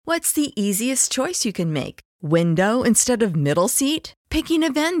What's the easiest choice you can make? Window instead of middle seat? Picking a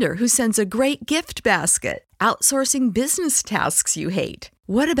vendor who sends a great gift basket? Outsourcing business tasks you hate?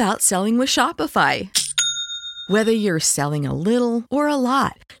 What about selling with Shopify? Whether you're selling a little or a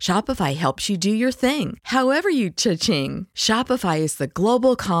lot, Shopify helps you do your thing, however you cha-ching. Shopify is the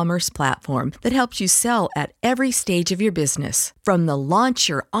global commerce platform that helps you sell at every stage of your business. From the launch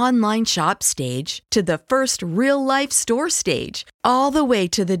your online shop stage to the first real-life store stage, all the way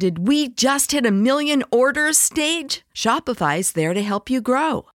to the did we just hit a million orders stage. Shopify's there to help you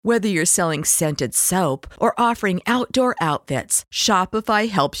grow. Whether you're selling scented soap or offering outdoor outfits, Shopify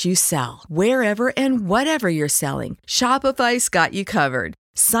helps you sell. Wherever and whatever you're selling, Shopify's got you covered.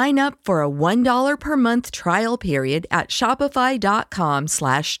 Sign up for a $1 per month trial period at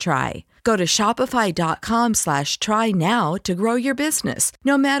shopify.com/try. Go to shopify.com/try now to grow your business,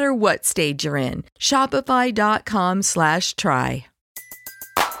 no matter what stage you're in. Shopify.com/try.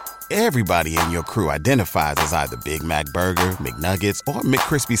 Everybody in your crew identifies as either Big Mac Burger, McNuggets, or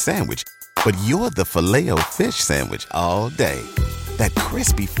McCrispy Sandwich. But you're the Filet-O-Fish Sandwich all day. That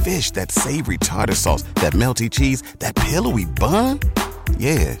crispy fish, that savory tartar sauce, that melty cheese, that pillowy bun.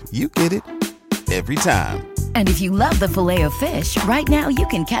 Yeah, you get it. Every time. And if you love the Filet-O-Fish, right now you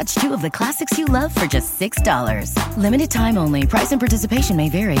can catch two of the classics you love for just $6. Limited time only. Price and participation may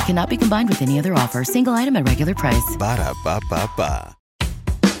vary. Cannot be combined with any other offer. Single item at regular price. Ba-da-ba-ba-ba.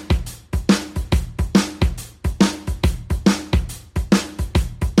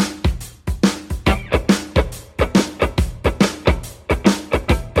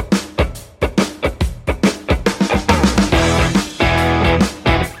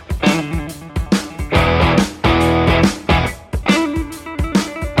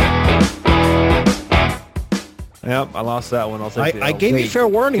 Yep, I lost that one. I'll take I gave you fair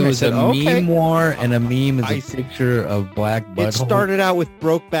warning. It was I said, a okay. meme war, and a meme is a picture of black butthole. It started out with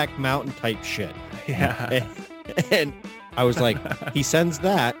Brokeback Mountain type shit. Yeah. And I was like, he sends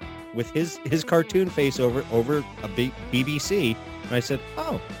that with his cartoon face over a big BBC. And I said,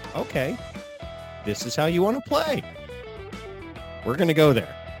 oh, okay. This is how you want to play. We're going to go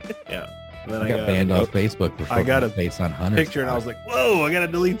there. Yeah. And then I got banned off Facebook for I got a face on Hunter's picture, and I was like, whoa, I got to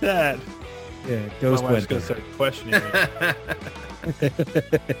delete that. Yeah, Ghost My wife's went going to start questioning me.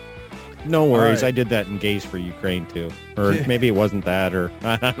 No worries. Right. I did that in Gays for Ukraine, too. Or maybe it wasn't that, or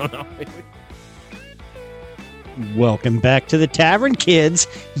I don't know. Welcome back to the Tavern, kids.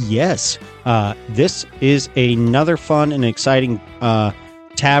 Yes, this is another fun and exciting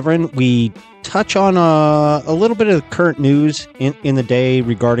tavern. We touch on a little bit of current news in the day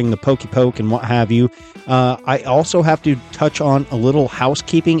regarding the Pokey Poke and what have you. I also have to touch on a little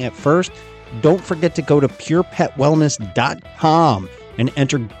housekeeping at first. Don't forget to go to purepetwellness.com and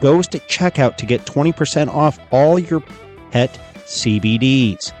enter GHOST at checkout to get 20% off all your pet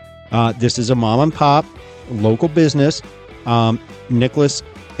CBDs. This is a mom and pop local business. Nicholas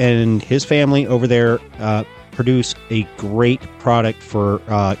and his family over there produce a great product for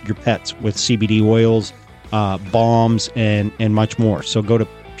your pets with CBD oils, balms, and much more. So go to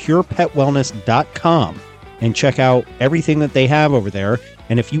purepetwellness.com and check out everything that they have over there.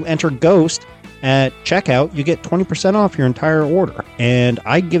 And if you enter GHOST at checkout, you get 20% off your entire order. And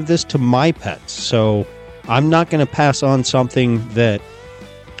I give this to my pets. So I'm not going to pass on something that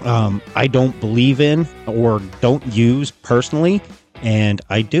I don't believe in or don't use personally. And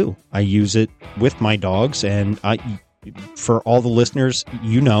I do. I use it with my dogs. And for all the listeners,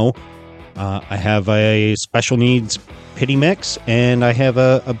 I have a special needs pity mix, and I have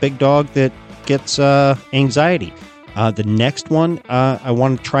a big dog that gets anxiety. The next one I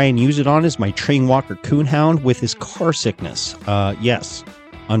want to try and use it on is my Train Walker Coonhound with his car sickness. Yes,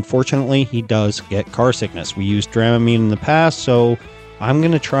 unfortunately, he does get car sickness. We used Dramamine in the past, so I'm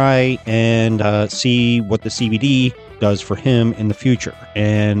going to try and see what the CBD does for him in the future.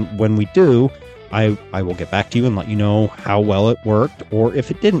 And when we do, I will get back to you and let you know how well it worked or if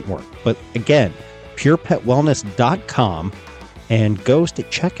it didn't work. But again, purepetwellness.com and GHOST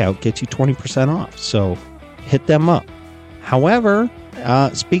at checkout gets you 20% off. So hit them up. However,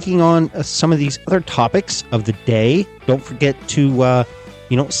 speaking on some of these other topics of the day, don't forget to,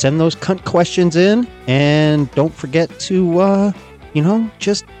 send those cunt questions in, and don't forget to,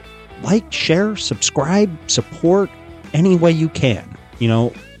 just like, share, subscribe, support any way you can.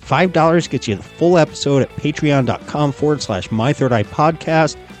 $5 gets you the full episode at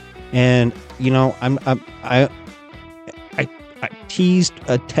patreon.com/mythirdeyepodcast. And, I teased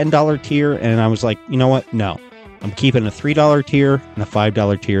a $10 tier, and I was like, you know what? No, I'm keeping a $3 tier and a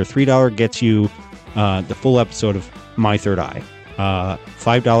 $5 tier. $3 gets you the full episode of My Third Eye.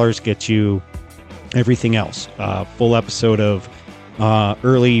 $5 gets you everything else. Full episode of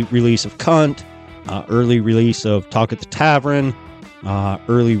early release of Cunt, early release of Talk at the Tavern,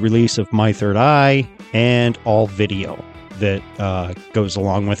 early release of My Third Eye, and all video that goes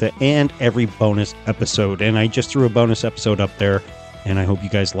along with it, and every bonus episode. And I just threw a bonus episode up there, and I hope you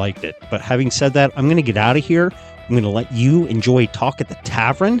guys liked it. But having said that, I'm going to get out of here. I'm going to let you enjoy Talk at the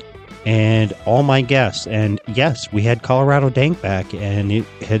Tavern and all my guests. And yes, we had Colorado Dank back, and it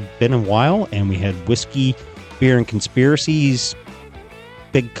had been a while, and we had Whiskey, Beer, and Conspiracies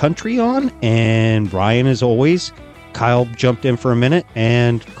Big Country on, and Ryan as always. Kyle jumped in for a minute,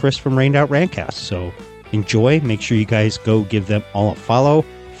 and Chris from Rained Out Rantcast. So enjoy. Make sure you guys go give them all a follow.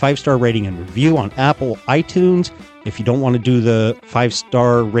 5-star rating and review on Apple iTunes. If you don't want to do the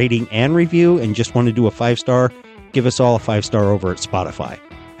 5-star rating and review and just want to do a 5-star, give us all a 5-star over at Spotify.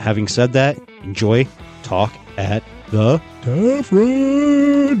 Having said that, enjoy Talk at the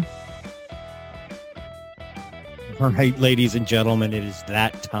Tavern. All right, ladies and gentlemen, it is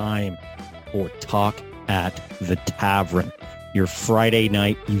that time for Talk at the Tavern, your Friday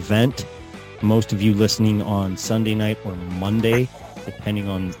night event. Most of you listening on Sunday night or Monday, depending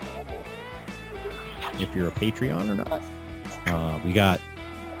on if you're a Patreon or not. We got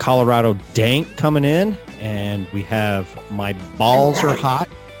Colorado Dank coming in, and we have My Balls Are Hot,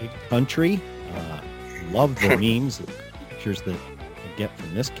 Big Country. Love the memes, the pictures that I get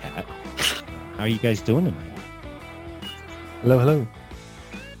from this cat. How are you guys doing tonight? Hello.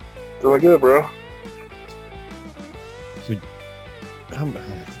 Doing good, bro.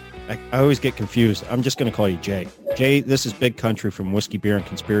 I always get confused. I'm just going to call you Jay. Jay, this is Big Country from Whiskey, Beer, and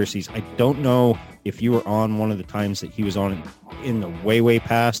Conspiracies. I don't know if you were on one of the times that he was on in the way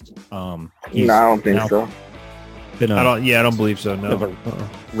past. No, I don't think so. I don't believe so. No,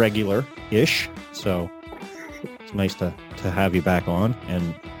 regular-ish. So it's nice to have you back on.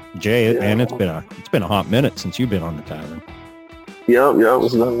 And Jay, man, it's been a hot minute since you've been on the tavern. Yep.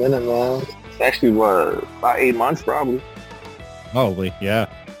 It's been a minute, man. It's actually about 8 months, probably. Probably, yeah.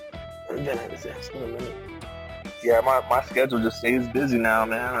 It's been a minute. Yeah, my schedule just stays busy now,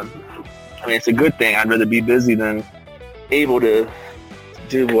 man. I mean, it's a good thing. I'd rather be busy than able to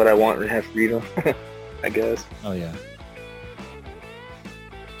do what I want and have freedom, I guess. Oh, yeah.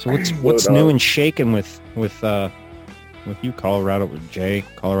 So what's new and shaking with you, Colorado, with Jay,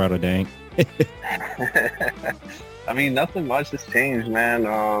 Colorado Dank? I mean, nothing much has changed, man.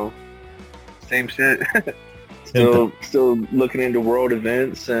 Same shit. Still looking into world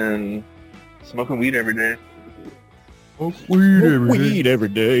events and smoking weed every day. Weed every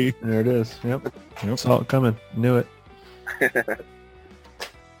day. There it is. Yep. Saw it coming. Knew it.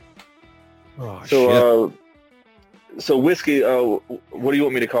 So Whiskey, what do you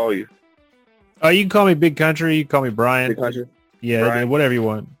want me to call you? You can call me Big Country. You can call me Brian. Big Country? Yeah, Brian? Whatever you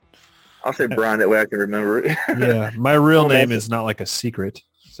want. I'll say Brian, that way I can remember it. Yeah, my real name is not like a secret.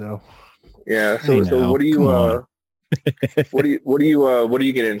 So yeah. So what do you what do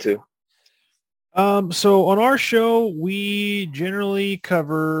you get into? So on our show, we generally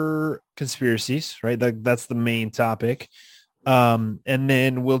cover conspiracies, right? That's the main topic. And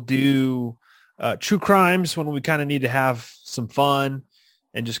then we'll do true crimes when we kind of need to have some fun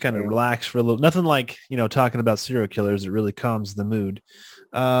and just kind of relax for a little. Nothing like, talking about serial killers. It really calms the mood.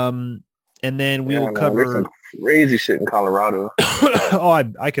 And then we will cover some crazy shit in Colorado.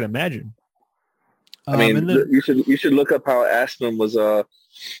 Oh, I can imagine. I mean, you should look up how Aspen was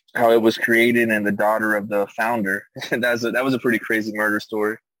how it was created and the daughter of the founder. that was a pretty crazy murder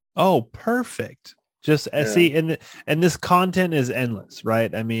story. Oh, perfect. Just see, and this content is endless,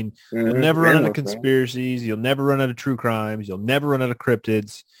 right? I mean, you'll never run out of conspiracies. Man. You'll never run out of true crimes. You'll never run out of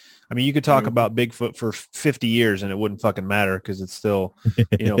cryptids. I mean, you could talk about Bigfoot for 50 years and it wouldn't fucking matter because it's still,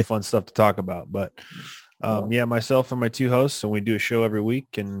 fun stuff to talk about. But myself and my two hosts, and we do a show every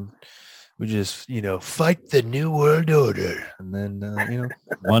week, and we just, fight the new world order. And then,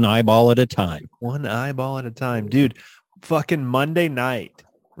 one eyeball at a time. One eyeball at a time. Dude, fucking Monday night,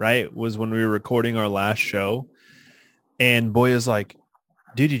 right, was when we were recording our last show. And Boy is like,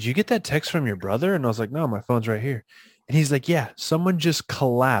 dude, did you get that text from your brother? And I was like, no, my phone's right here. And he's like, yeah, someone just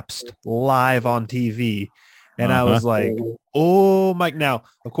collapsed live on TV. And I was like, oh, Mike. Now,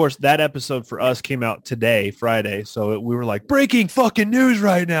 of course, that episode for us came out today, Friday. So we were like, breaking fucking news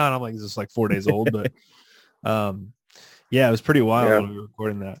right now. And I'm like, this is like 4 days old. But it was pretty wild when we were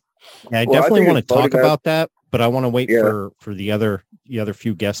recording that. Yeah, I definitely want to talk about that, but I want to wait for the other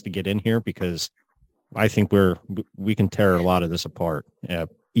few guests to get in here because I think we can tear a lot of this apart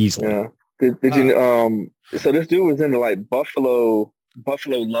easily. Yeah. Did you so this dude was into like Buffalo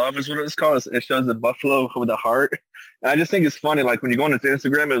Love is what it's called. It shows the buffalo with a heart. And I just think it's funny, like when you go on his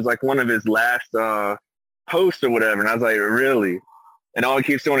Instagram, it was like one of his last posts or whatever. And I was like, really? and all he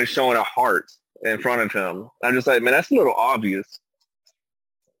keeps doing is showing a heart in front of him. I'm just like, man, that's a little obvious.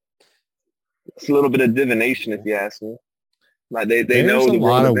 It's a little bit of divination, if you ask me. Like they There's know a the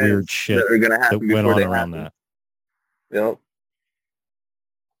lot world of weird events shit that are going to that happen went before on they around happen. that. Yep.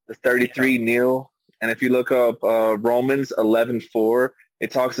 The 33 kneel, and if you look up Romans 11:4,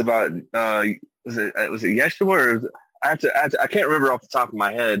 it talks about was it Yeshua or I can't remember off the top of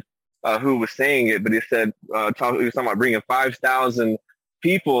my head who was saying it, but he said he was talking about bringing 5,000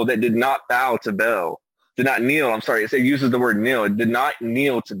 people that did not bow to Baal, did not kneel. I'm sorry, it uses the word kneel. It did not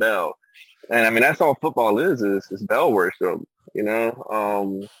kneel to Baal, and I mean that's all football is Baal worship. You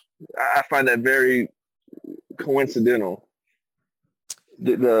know, I find that very coincidental.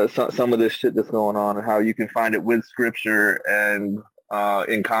 Some of this shit that's going on and how you can find it with scripture and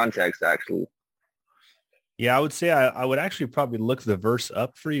in context, actually. Yeah, I would say I would actually probably look the verse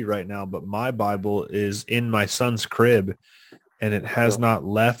up for you right now, but my Bible is in my son's crib, and it has not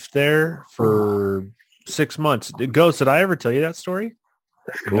left there for 6 months. Ghost, did I ever tell you that story?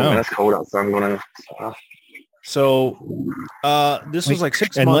 That's cool. No. Man, that's cold outside. I'm gonna. So, this was like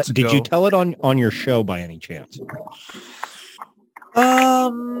 6 months ago. Did you tell it on your show by any chance?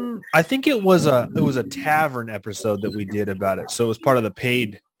 I think it was a tavern episode that we did about it. So it was part of the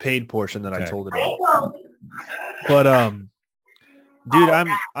paid portion that I told it on. But dude, I'm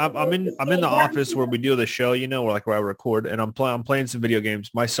in the office where we do the show, you know, where I record, and I'm playing some video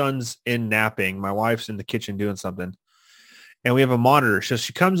games. My son's in napping. My wife's in the kitchen doing something, and we have a monitor. So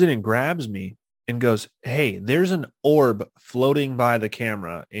she comes in and grabs me and goes, "Hey, there's an orb floating by the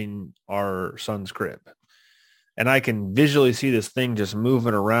camera in our son's crib." And I can visually see this thing just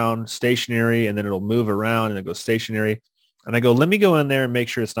moving around stationary, and then it'll move around and it goes stationary. And I go, let me go in there and make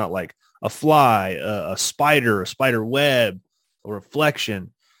sure it's not like a fly, a spider web, a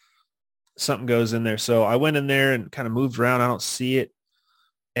reflection. Something goes in there. So I went in there and kind of moved around. I don't see it.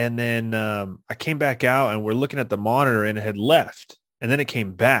 And then I came back out and we're looking at the monitor, and it had left. And then it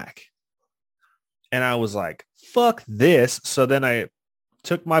came back. And I was like, fuck this. So then I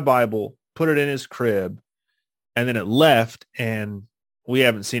took my Bible, put it in his crib, and then it left, and we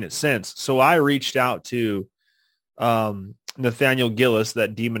haven't seen it since. So I reached out to Nathaniel Gillis,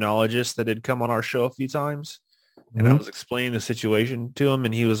 that demonologist that had come on our show a few times. And I was explaining the situation to him,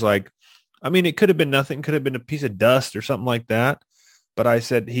 and he was like, I mean, it could have been nothing. Could have been a piece of dust or something like that. But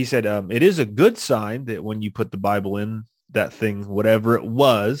he said, it is a good sign that when you put the Bible in, that thing, whatever it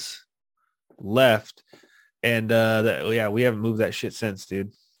was, left. And we haven't moved that shit since,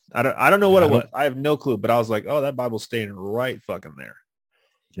 dude. I don't know what it was. I have no clue, but I was like, oh, that Bible's staying right fucking there.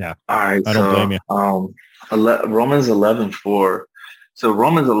 Yeah. All right. I don't blame you. Romans 11:4. So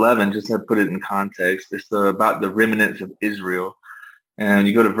Romans 11, just to put it in context, it's about the remnants of Israel. And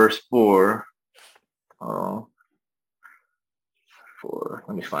you go to verse 4. Let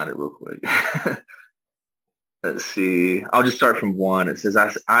me find it real quick. Let's see. I'll just start from 1. It says,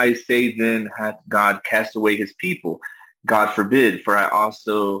 I say then, hath God cast away his people? God forbid, for I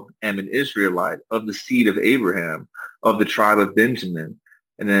also am an Israelite of the seed of Abraham, of the tribe of Benjamin.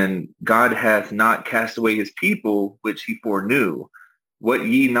 And then God hath not cast away his people, which he foreknew. What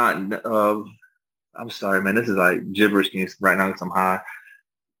ye not of, I'm sorry, man, this is like gibberish right now because I'm high.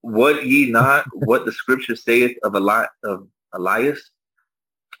 What ye not, what the scripture saith of Elias,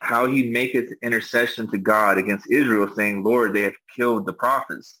 how he maketh intercession to God against Israel, saying, Lord, they have killed the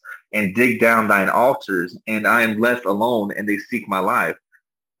prophets and dig down thine altars, and I am left alone, and they seek my life.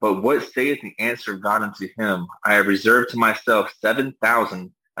 But what saith the answer of God unto him? I have reserved to myself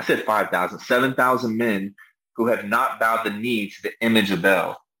 7,000, I said 5,000, 7,000 men who have not bowed the knee to the image of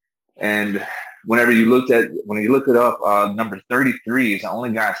Baal. And when you look it up, number 33 is the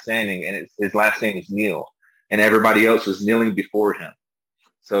only guy standing, and his last name is Neil, and everybody else was kneeling before him.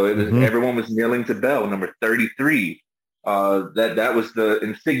 So it was everyone was kneeling to Baal, number 33. That was the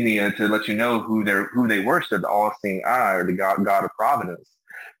insignia to let you know who they worshiped, the all-seeing eye, or the God of providence,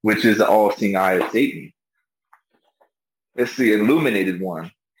 which is the all-seeing eye of Satan. It's the illuminated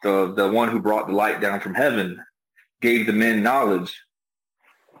one, the one who brought the light down from heaven, gave the men knowledge.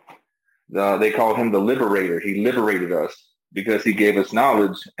 They called him the liberator. He liberated us because he gave us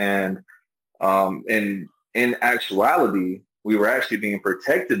knowledge. And in actuality, we were actually being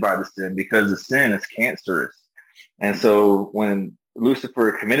protected by the sin because the sin is cancerous. And so when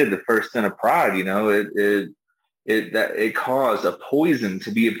Lucifer committed the first sin of pride, you know, it caused a poison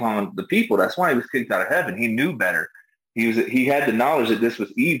to be upon the people. That's why he was kicked out of heaven. He knew better. He had the knowledge that this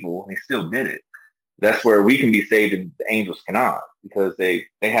was evil, and he still did it. That's where we can be saved and the angels cannot, because they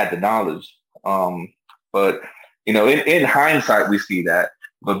had the knowledge. But, you know, in hindsight, we see that.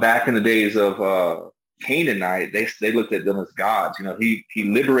 But back in the days of Canaanite, they looked at them as gods. You know, he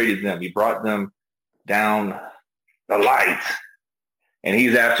liberated them. He brought them down the light, and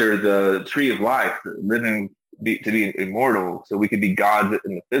he's after the tree of life, living to be immortal, so we could be gods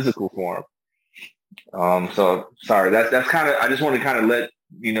in the physical form. So sorry, that's kind of. I just want to kind of let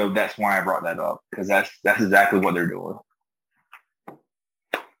you know that's why I brought that up, because that's exactly what they're doing.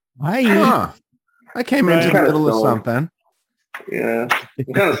 I came into the middle of something. Yeah,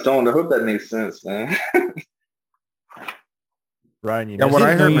 I'm kind of stoned. I hope that makes sense, man. Ryan, you Yeah, know what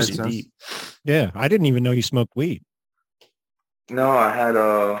I heard you makes sense. deep. Yeah, I didn't even know you smoked weed. No, I had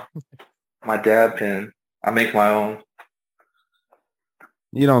my dab pen. I make my own.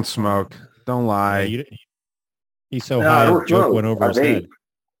 You don't smoke. Don't lie. He's so No, I high, a don't joke smoke. went over I his head.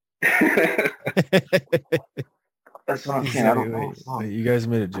 That's what I'm saying. I don't know. Wait, you guys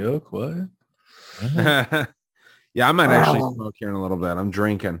made a joke? What? Yeah, I might actually smoke here in a little bit. I'm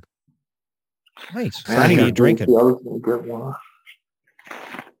drinking. Nice. Man, What are I you drinking? I was gonna get one.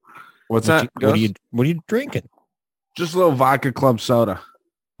 What's that? What are you drinking? Just a little vodka club soda.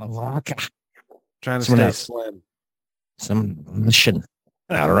 A vodka. Trying to Some stay of that- slim. Some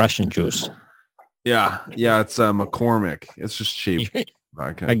Russian juice. Yeah, it's McCormick. It's just cheap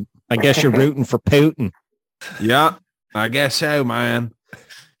vodka. I guess you're rooting for Putin. Yeah, I guess so, man.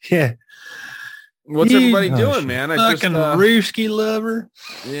 Yeah. What's everybody doing, man? I just Ruski lover.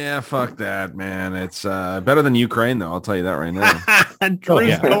 yeah, fuck that, man. It's better than Ukraine, though. I'll tell you that right now. True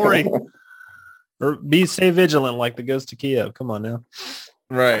yeah. story. Or stay vigilant like the ghost of Kiev. Come on now.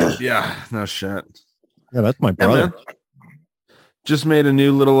 Right? Yeah. No shit. Yeah, that's my Yeah, brother. man. Just made a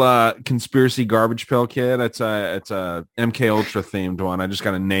new little conspiracy garbage pail kit. It's a MK Ultra themed one. I just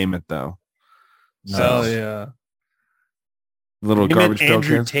got to name it though. Oh yeah. Little You garbage meant pail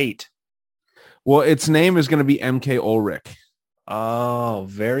Andrew kit. Tate. Well, its name is going to be MK Ulrich. Oh,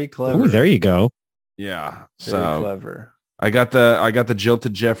 very clever. Oh, there you go. Yeah. Very So clever. I got the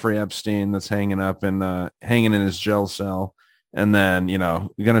jilted Jeffrey Epstein that's hanging in his jail cell, and then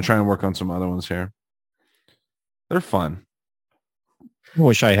we're gonna try and work on some other ones here. They're fun. I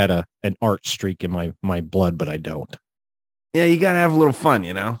wish I had an art streak in my blood, but I don't. Yeah, you gotta have a little fun,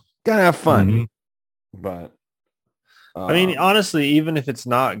 Gotta have fun. Mhm. But I mean, honestly, even if it's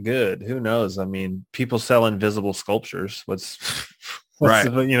not good, who knows? I mean, people sell invisible sculptures. What's Right.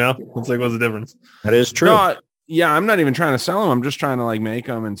 What's the difference? That is true. no, yeah, I'm not even trying to sell them. I'm just trying to make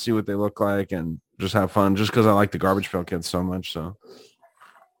them and see what they look like and just have fun. Just because I like the garbage pail kids so much, so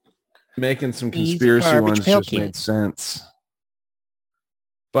making some He's a conspiracy garbage ones pail just kid. made sense.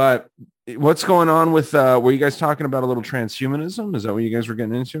 But what's going on with? Were you guys talking about a little transhumanism? Is that what you guys were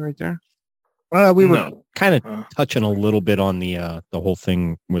getting into right there? We were No. kind of touching a little bit on the whole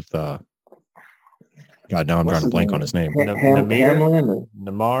thing with God, now I'm What's drawing a his blank name? on his name. Hamlin or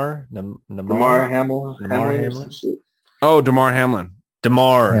Damar Damar Hamlin? Damar Hamlin or Hamlin? some shit. Oh, Damar Hamlin.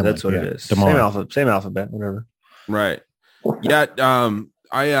 Damar. Hamlin, That's what yeah. it is. Damar. Same alphabet. Whatever. Right. Yeah.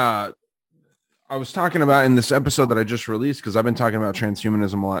 I was talking about in this episode that I just released, because I've been talking about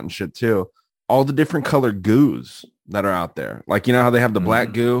transhumanism a lot and shit too. All the different colored goos that are out there. Like, how they have the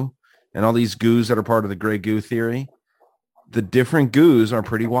black goo and all these goos that are part of the gray goo theory. The different goos are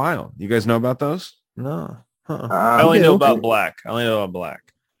pretty wild. You guys know about those? No. I only know about black. Yeah, I know,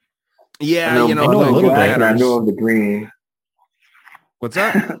 I know a about little black bit. and I know of the green. What's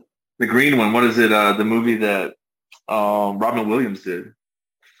that? The green one. What is it? The movie that Robin Williams did.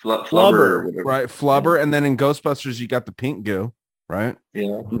 Flubber. Or whatever. Right, flubber. And then in Ghostbusters, you got the pink goo, right?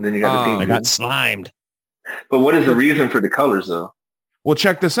 Yeah. And then you got the pink. I one. got slimed. But what is the reason for the colors though? Well,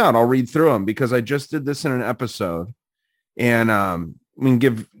 check this out. I'll read through them because I just did this in an episode. And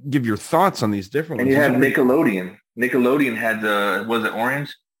give your thoughts on these different And ones. you have Nickelodeon. Nickelodeon had the, was it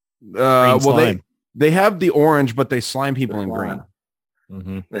orange? Well, slime. they have the orange, but they slime people in green.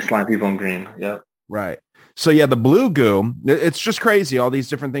 Mm-hmm. They slime people in green. Yep. Right. So yeah, the blue goo, it's just crazy, all these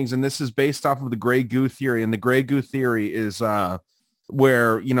different things. And this is based off of the gray goo theory. And the gray goo theory is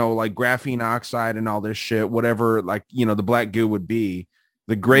where, like graphene oxide and all this shit, whatever, the black goo would be.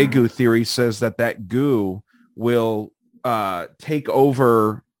 The gray goo theory says that goo will take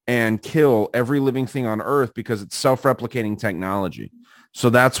over and kill every living thing on Earth because it's self-replicating technology. So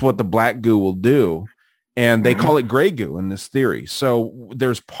that's what the black goo will do. And they call it gray goo in this theory. So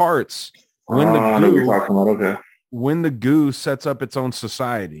there's parts when the goo sets up its own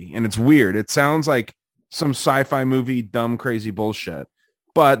society, and it's weird. It sounds like some sci-fi movie, dumb, crazy bullshit.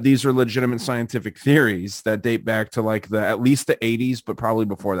 But these are legitimate scientific theories that date back to at least the 80s, but probably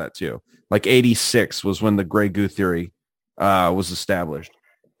before that too. 86 was when the gray goo theory was established.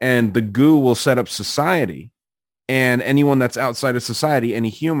 And the goo will set up society. And anyone that's outside of society, any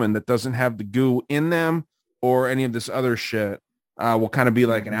human that doesn't have the goo in them or any of this other shit, will kind of be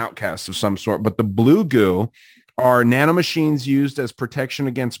like an outcast of some sort. But the blue goo are nanomachines used as protection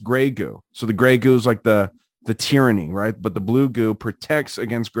against gray goo. So the gray goo is like the tyranny, right? But the blue goo protects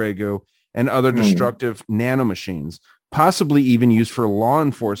against gray goo and other destructive nanomachines, possibly even used for law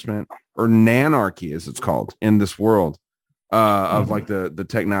enforcement or nanarchy, as it's called in this world of like the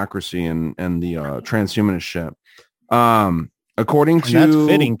technocracy and the transhumanist shit. According to, and that's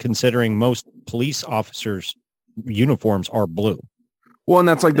fitting considering most police officers' uniforms are blue. Well, and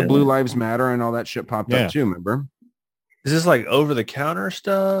that's like the Blue Lives Matter and all that shit popped up too. Remember? Is this like over the counter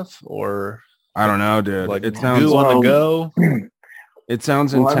stuff or I don't know, dude? Like it sounds goo on the go. It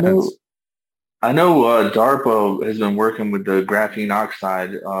sounds intense. I know DARPA has been working with the graphene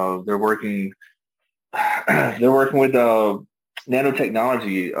oxide. They're working with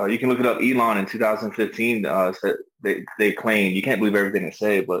nanotechnology. You can look it up. Elon in 2015 said they claim, you can't believe everything they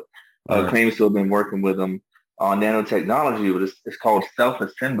say, but claims to have been working with them on nanotechnology. But it's called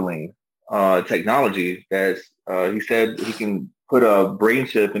self-assembling technology. That's he said he can put a brain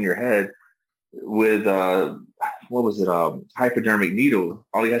chip in your head with hypodermic needle.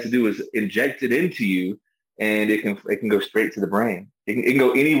 All he has to do is inject it into you, and it can go straight to the brain. It can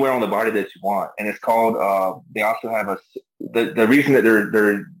go anywhere on the body that you want. And it's called. They also have the reason that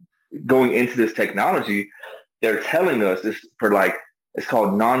they're going into this technology. They're telling us this for it's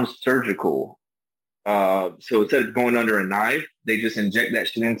called non-surgical. So instead of going under a knife, they just inject that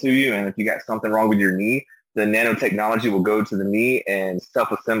shit into you. And if you got something wrong with your knee, the nanotechnology will go to the knee and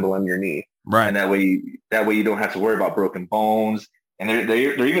self-assemble in your knee. Right. And that way you don't have to worry about broken bones. And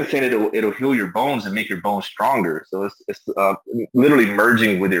they're even saying it'll heal your bones and make your bones stronger. So it's literally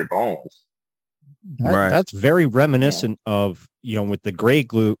merging with your bones. That's very reminiscent of, with the gray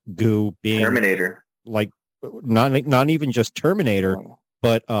goo being Terminator. Like not even just Terminator,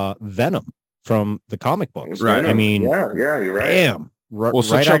 but Venom from the comic books. Right. I mean, yeah, you're right. Damn. Well,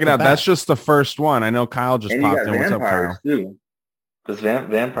 so check it out. That's just the first one. I know Kyle just and popped in. What's up, Kyle? Too. Because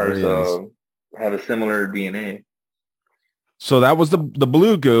vampires have a similar DNA. So that was the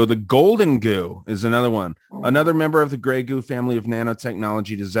blue goo. The golden goo is another one. Another member of the gray goo family of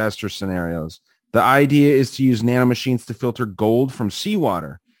nanotechnology disaster scenarios. The idea is to use nanomachines to filter gold from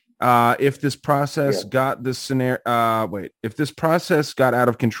seawater. If this process got out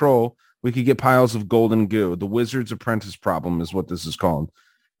of control, we could get piles of golden goo. The Wizard's Apprentice problem is what this is called.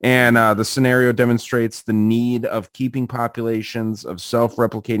 And the scenario demonstrates the need of keeping populations of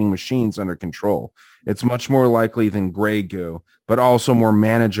self-replicating machines under control. It's much more likely than gray goo, but also more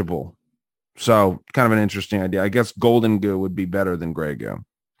manageable. So kind of an interesting idea. I guess golden goo would be better than gray goo.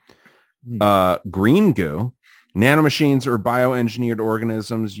 Green goo, nanomachines are bioengineered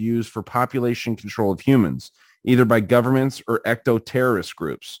organisms used for population control of humans, either by governments or ecto-terrorist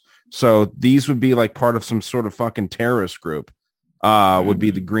groups. So these would be like part of some sort of fucking terrorist group. Would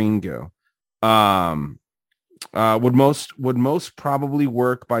be the green goo. Would most probably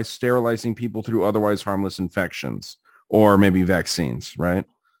work by sterilizing people through otherwise harmless infections or maybe vaccines, right?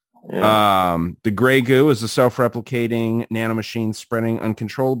 Yeah. The gray goo is a self-replicating nanomachine spreading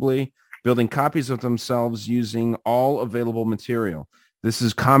uncontrollably, building copies of themselves using all available material. This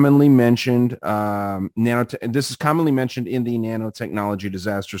is commonly mentioned. This is commonly mentioned in the nanotechnology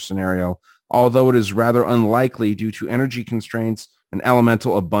disaster scenario, although it is rather unlikely due to energy constraints and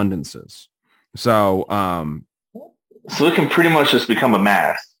elemental abundances. So it can pretty much just become a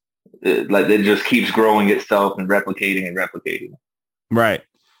mass. It just keeps growing itself and replicating. Right.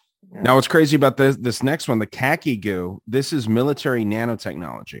 Yeah. Now, what's crazy about this next one, the khaki goo, this is military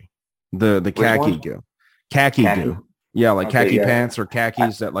nanotechnology. The khaki goo. Khaki goo. Yeah, like khaki pants or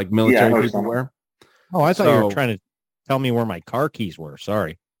khakis that like military people wear. Oh, I thought you were trying to tell me where my car keys were.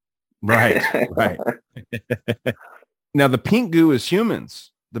 Sorry. Right. Now the pink goo is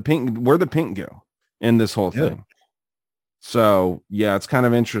humans. We're the pink goo in this whole thing. So yeah, it's kind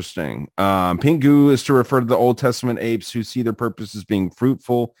of interesting. Pink goo is to refer to the Old Testament apes who see their purpose as being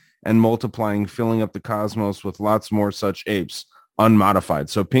fruitful and multiplying, filling up the cosmos with lots more such apes, unmodified.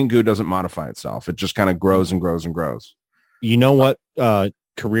 So pink goo doesn't modify itself. It just kind of grows and grows and grows. You know what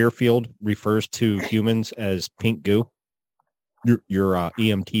career field refers to humans as pink goo? Your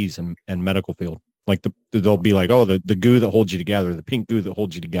EMTs and medical field. Like they'll be like, oh, the goo that holds you together, the pink goo that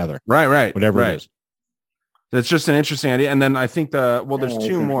holds you together. Right. Whatever it is. That's just an interesting idea. And then I think there's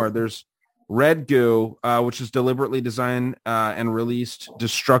two more. There's red goo, which is deliberately designed and released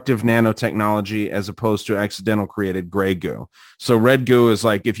destructive nanotechnology as opposed to accidental created gray goo. So red goo is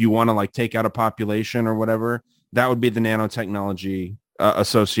like if you want to like take out a population or whatever, that would be the nanotechnology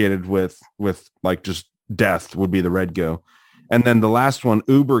associated with like just death would be the red goo. And then the last one,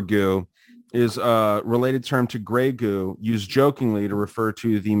 uber goo, is a related term to gray goo, used jokingly to refer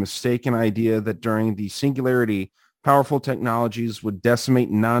to the mistaken idea that during the singularity, powerful technologies would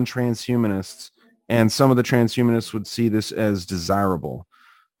decimate non-transhumanists, and some of the transhumanists would see this as desirable.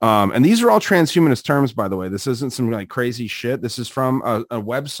 And these are all transhumanist terms, by the way. This isn't some like crazy shit. This is from a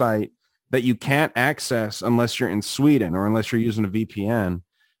website that you can't access unless you're in Sweden or unless you're using a VPN.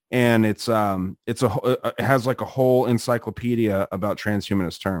 And it has like a whole encyclopedia about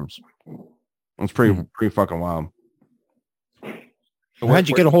transhumanist terms. It's pretty fucking wild. So how'd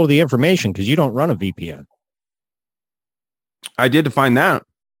you get a hold of the information? Because you don't run a VPN. I did to find that.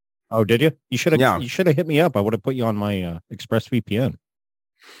 Oh, did you? You should have. Yeah. You should have hit me up. I would have put you on my ExpressVPN.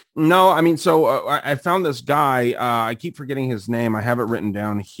 No, I mean, so I found this guy. I keep forgetting his name. I have it written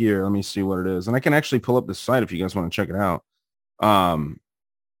down here. Let me see what it is, and I can actually pull up the site if you guys want to check it out.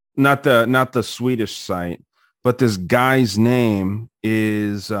 Not the Swedish site, but this guy's name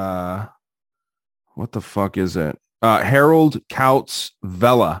is what the fuck is it? Harold Kautz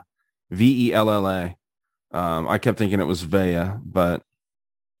Vella, Vella. I kept thinking it was Vea, but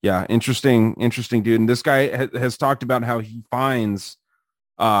yeah, interesting dude. And this guy has talked about how he finds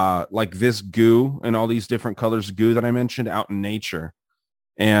like this goo and all these different colors of goo that I mentioned out in nature,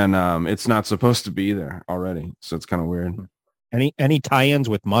 and it's not supposed to be there already, so it's kind of weird. Any tie-ins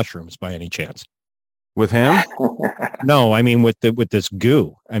with mushrooms by any chance? With him? No, I mean with this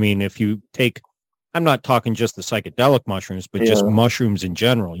goo. I mean, if you take, I'm not talking just the psychedelic mushrooms, but just mushrooms in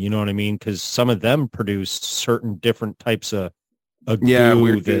general. You know what I mean? Because some of them produce certain different types of goo.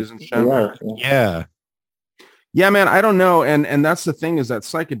 Weird goos and shit. Yeah, man. I don't know, and that's the thing, is that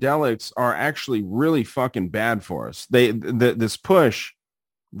psychedelics are actually really fucking bad for us. This push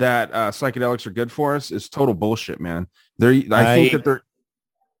that psychedelics are good for us is total bullshit, man. I think that they're.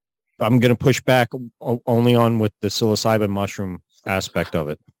 I'm going to push back only on with the psilocybin mushroom aspect of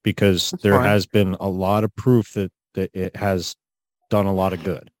it, because there has been a lot of proof that it has done a lot of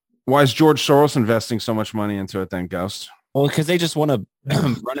good. Why is George Soros investing so much money into it then, Ghost? Well, because they just want to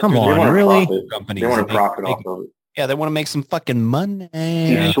run it. Come on, really? Companies. They want to profit off of it. Yeah, they want to make some fucking money.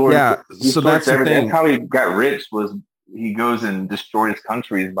 So that's the thing. That's how he got rich, was he goes and destroys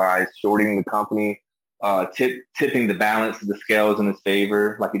countries by shorting the company, tipping the balance of the scales in his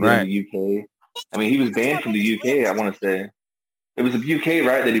favor, like he did in the UK. I mean, he was banned from the UK, I want to say. It was the UK,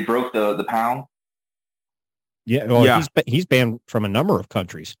 right, that he broke the pound? Yeah, well, he's banned from a number of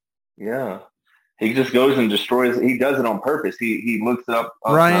countries. Yeah. He just goes and destroys. He does it on purpose. He looks up.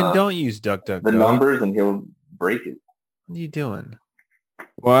 Ryan, don't use DuckDuckGo. The numbers, and he'll break it. What are you doing?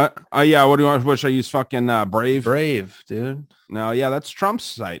 What? Yeah. What do you want? What should I use? Fucking Brave. Brave, dude. No, yeah, that's Trump's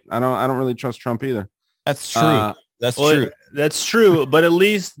site. I don't really trust Trump either. That's true. True. That's true. But at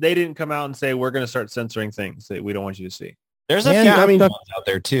least they didn't come out and say we're going to start censoring things that we don't want you to see. There's a few ones out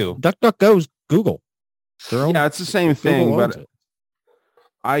there too. DuckDuckGo's Google. Yeah, it's the same thing, but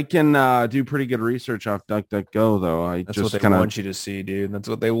I can do pretty good research off DuckDuckGo, though. That's just what they want you to see, dude. That's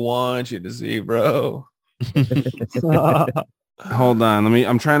what they want you to see, bro. Hold on.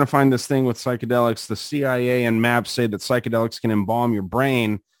 I'm trying to find this thing with psychedelics. The CIA and MAPS say that psychedelics can embalm your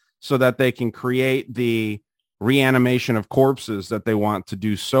brain so that they can create the reanimation of corpses that they want to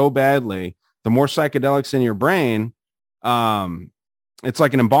do so badly. The more psychedelics in your brain, it's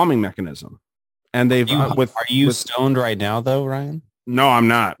like an embalming mechanism. And they've are you stoned right now, though, Ryan? No, I'm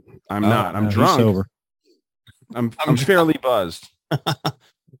not. I'm not. I'm drunk. Sober. I'm fairly buzzed. The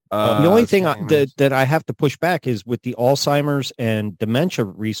only thing that I have to push back is with the Alzheimer's and dementia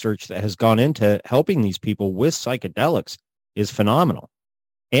research that has gone into helping these people with psychedelics is phenomenal,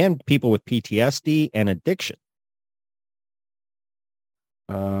 and people with PTSD and addiction.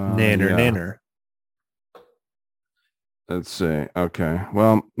 Nanner. Let's see. Okay.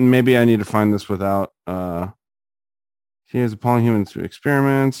 Well, maybe I need to find this without. Here's the polyhuman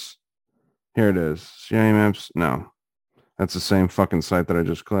experiments. Here it is. CIA maps. No, that's the same fucking site that I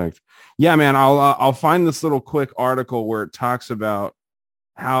just clicked. Yeah, man. I'll find this little quick article where it talks about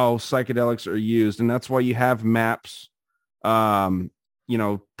how psychedelics are used, and that's why you have maps. Pushing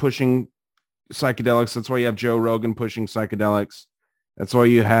psychedelics. That's why you have Joe Rogan pushing psychedelics. That's why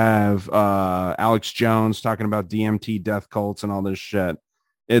you have Alex Jones talking about DMT death cults and all this shit.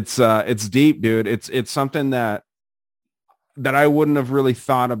 It's deep, dude. It's something that I wouldn't have really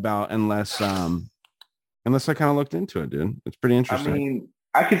thought about unless I kind of looked into it, dude. It's pretty interesting. I mean,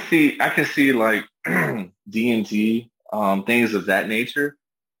 I could see like DMT, things of that nature.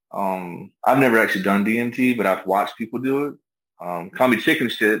 I've never actually done DMT, but I've watched people do it. Call me chicken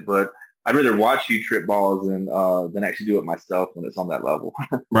shit, but I'd rather watch you trip balls than actually do it myself when it's on that level.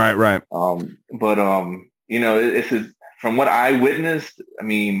 Right. But you know, from what I witnessed. I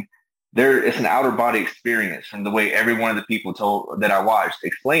mean, it's an outer body experience from the way every one of the people that I watched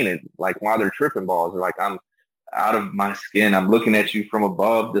explain it. Like while they're tripping balls, they're like, I'm out of my skin. I'm looking at you from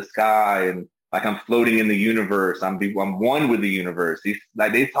above the sky, and like I'm floating in the universe. I'm one with the universe.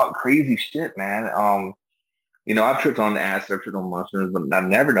 They talk crazy shit, man. You know, I've tripped on acid, I've tripped on mushrooms, but I've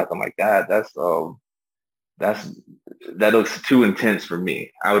never nothing like that. That looks too intense for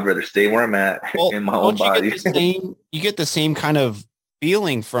me. I would rather stay where I'm at in my own body. You get the same kind of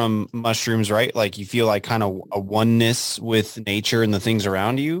feeling from mushrooms, right? Like you feel like kind of a oneness with nature and the things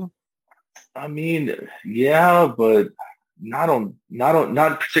around you. I mean, yeah, but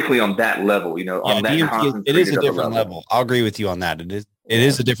not particularly on that level, you know. Yeah, on that DMT, it is a different level. I'll agree with you on that. It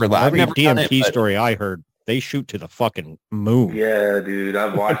is a different level. Every DMT story I heard, they shoot to the fucking moon. Yeah, dude.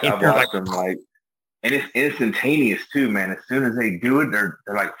 I've watched them like, and it's instantaneous too, man. As soon as they do it, they're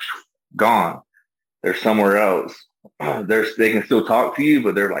like gone. They're somewhere else. They can still talk to you,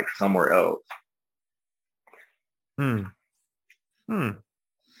 but they're like somewhere else.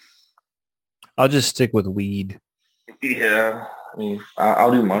 I'll just stick with weed. Yeah, I mean,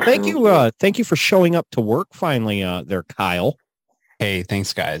 I'll do mushrooms. Thank you for showing up to work finally, there, Kyle. Hey,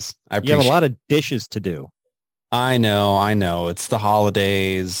 thanks, guys. You have a lot of dishes to do. I know. It's the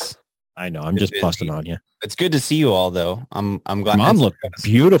holidays. I know. I'm just busting on you. It's good to see you all, though. I'm glad. Mom looked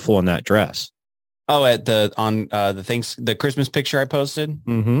beautiful in that dress. Oh, the Christmas picture I posted.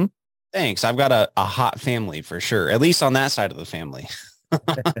 Mm-hmm. Thanks. I've got a hot family for sure. At least on that side of the family.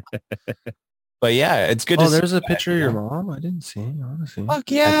 But yeah, it's good to see. Oh, there's a picture of your mom. I didn't see. Honestly.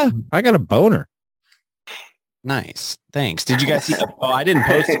 Fuck yeah! I got a boner. Nice. Thanks. Did you guys see? I didn't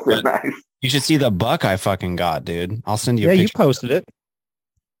post it. But nice. You should see the buck I fucking got, dude. I'll send you. Yeah, a picture. You posted it.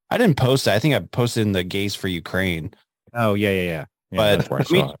 I didn't post it. I think I posted in the Gays for Ukraine. Oh yeah. But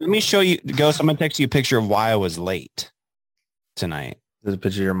let me show you, Ghost. I'm gonna text you a picture of why I was late tonight. Is it a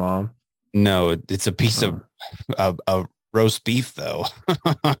picture of your mom? No, it's a piece of roast beef, though.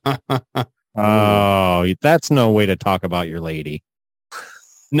 Oh, that's no way to talk about your lady.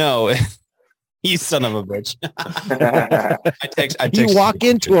 No, you son of a bitch. I text you walk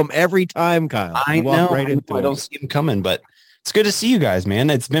into him every time, Kyle. I know. Right into I don't see him coming, but it's good to see you guys, man.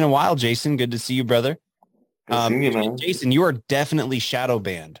 It's been a while, Jason. Good to see you, brother. Jason, you are definitely shadow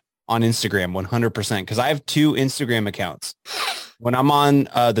banned on Instagram 100% because I have 2 Instagram accounts. When I'm on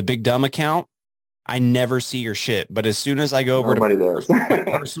the Big Dumb account, I never see your shit. But as soon as I go over to my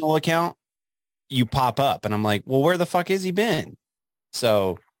personal account, you pop up and I'm like, well, where the fuck has he been?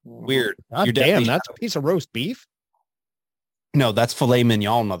 So weird. God damn, that's a piece of roast beef? No, that's filet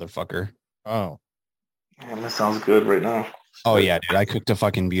mignon, motherfucker. Oh. Man, that sounds good right now. Oh yeah, dude. I cooked a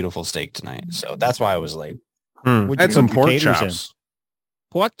fucking beautiful steak tonight. So that's why I was late. Had some pork chops.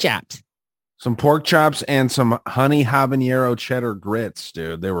 Pork chops. Some pork chops and some honey habanero cheddar grits,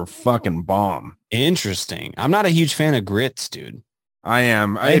 dude. They were fucking bomb. Interesting. I'm not a huge fan of grits, dude. I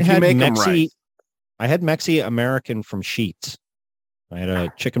am. If you make them right. I had Mexi American from Sheets. I had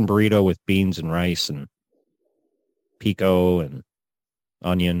a chicken burrito with beans and rice and pico and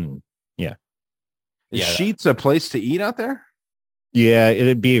onion. Yeah. Is Sheets a place to eat out there? Yeah,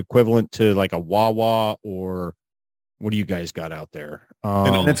 it'd be equivalent to like a Wawa or what do you guys got out there?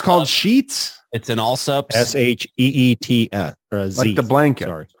 It's called Sheets. It's an Allsups. SHEETS or Z. Like the blanket.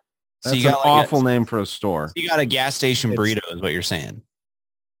 Sorry. That's an awful name for a store. You got a gas station burrito is what you're saying.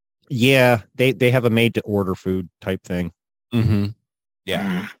 Yeah, they have a made to order food type thing. Mm-hmm.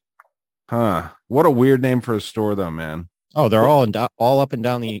 Yeah. Huh. What a weird name for a store though, man. Oh, they're all up and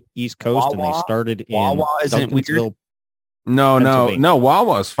down the East Coast, Wawa? and they started in Wawa isn't weird. No.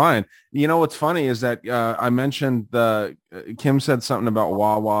 Wawa's fine. You know what's funny is that I mentioned Kim said something about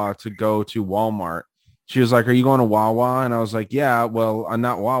Wawa to go to Walmart. She was like, "Are you going to Wawa?" And I was like, "Yeah." Well, I'm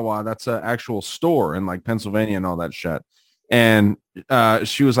not Wawa. That's an actual store in like Pennsylvania and all that shit. And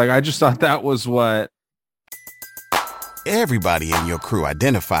she was like, "I just thought that was what." Everybody in your crew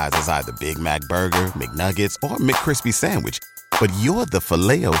identifies as either Big Mac Burger, McNuggets, or McCrispy Sandwich. But you're the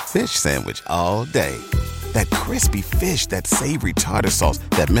Filet-O-Fish Sandwich all day. That crispy fish, that savory tartar sauce,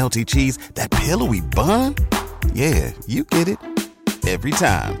 that melty cheese, that pillowy bun. Yeah, you get it. Every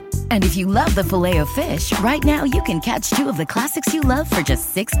time. And if you love the Filet-O-Fish, right now you can catch 2 of the classics you love for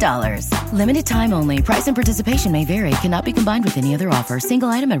just $6. Limited time only. Price and participation may vary. Cannot be combined with any other offer. Single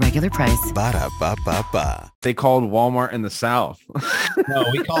item at regular price. Ba-da-ba-ba-ba. They called Walmart in the South. No,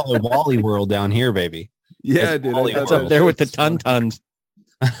 we call it Wally World down here, baby. Yeah, dude. That's up there with the Tuntons.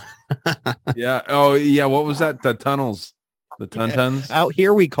 Yeah. Oh, yeah. What was that? The tunnels. The ton-tons? Out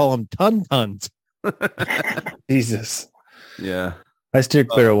here, we call them ton-tons. Jesus. Yeah. I steer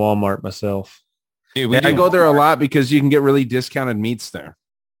clear of Walmart myself. Dude, I go there a lot because you can get really discounted meats there.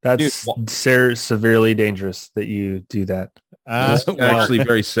 That's severely dangerous that you do that. It's actually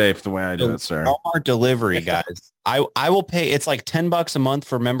very safe the way I do it, sir. Walmart delivery, guys. I will pay. It's like $10 a month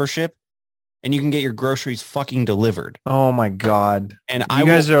for membership, and you can get your groceries fucking delivered. Oh my God! And you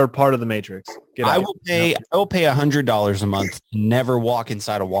guys are part of the Matrix. I will pay $100 a month to never walk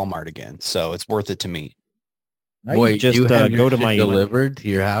inside a Walmart again. So it's worth it to me. Boy, just you go to my delivered to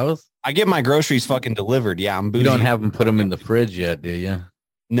your house. I get my groceries fucking delivered. Yeah, I'm bougie. You don't have them put them in the fridge yet, do you?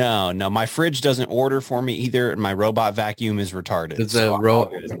 No. My fridge doesn't order for me either. And my robot vacuum is retarded.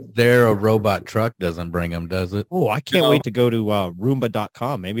 A robot truck doesn't bring them, does it? Oh, I can't wait to go to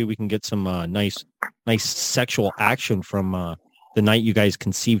Roomba.com. Maybe we can get some nice sexual action from the night you guys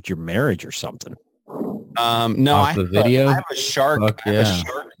conceived your marriage or something. No, I have a shark. I have a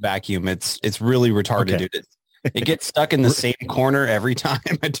shark vacuum. It's really retarded, dude. It gets stuck in the same corner every time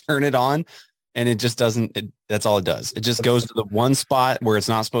I turn it on. And it just doesn't, that's all it does. It just goes to the one spot where it's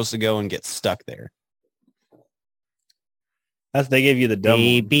not supposed to go and gets stuck there. They gave you the dumb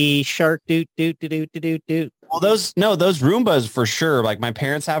baby shark doot. Well, those Roombas for sure. Like my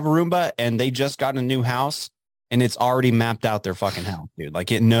parents have a Roomba and they just got a new house and it's already mapped out their fucking house, dude.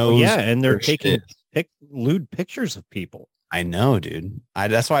 Like it knows. Yeah, and they're taking lewd pictures of people. I know, dude.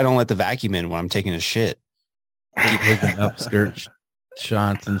 That's why I don't let the vacuum in when I'm taking a shit. Keep taking upskirt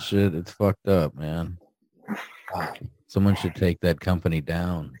shots and shit. It's fucked up, man. Someone should take that company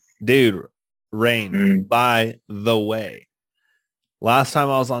down. Dude, Rain, by the way, last time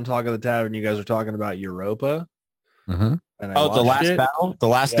I was on Talk of the Tavern, you guys were talking about Europa. Mm-hmm. And the last battle?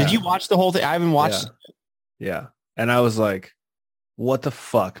 Did you watch the whole thing? I haven't watched it. Yeah. And I was like, what the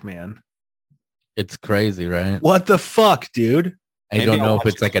fuck, man? It's crazy, right? What the fuck, dude? I don't know if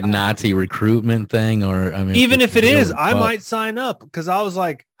it's like a Nazi recruitment thing or, I mean, even if it is, I might sign up because I was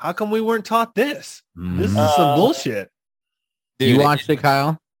like, how come we weren't taught this? This is some bullshit. Dude, you watched it,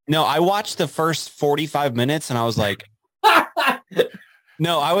 Kyle? No, I watched the first 45 minutes and I was like, I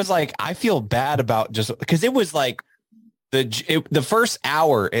feel bad about just because it was like the first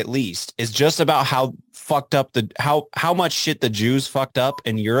hour at least is just about how fucked up how much shit the Jews fucked up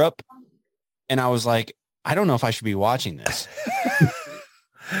in Europe. And I was like, I don't know if I should be watching this.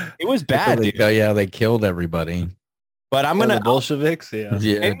 It was bad, dude. Yeah, they killed everybody. But I'm gonna the Bolsheviks. Yeah,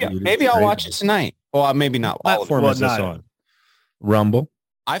 maybe I'll watch it tonight. Well, maybe not. Platform is this on? Rumble.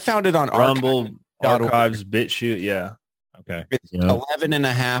 I found it on Rumble, Archives, BitChute. Yeah. Okay. It's 11 and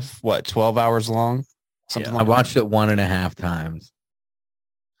a half, 12 hours long? Something like I watched it 1.5 times.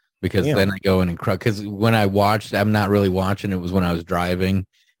 Because then I go in and because when I watched, I'm not really watching. It was when I was driving.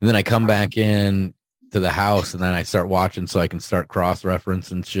 And then I come back in to the house and then I start watching so I can start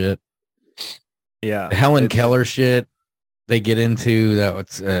cross-referencing shit. Yeah. The Helen Keller shit they get into that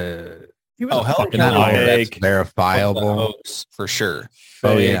was Helen Keller, that's verifiable for sure.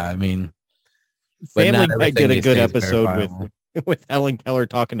 Oh yeah, I mean Family Guy did a good episode with Helen Keller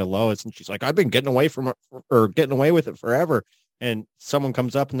talking to Lois and she's like, I've been getting away with it forever. And someone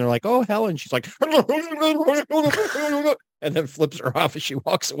comes up and they're like, oh, Helen. She's like, and then flips her off as she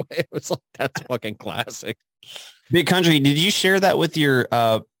walks away. It was like, that's fucking classic. Big Country, did you share that with your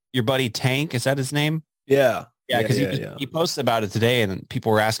buddy Tank? Is that his name? Yeah. Yeah, because he posted about it today and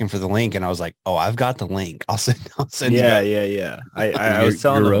people were asking for the link and I was like, oh, I've got the link. I'll send Yeah. I was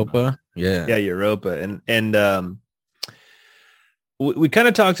telling Europa. Yeah, Europa. And we kind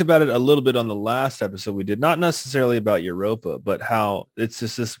of talked about it a little bit on the last episode we did, not necessarily about Europa, but how it's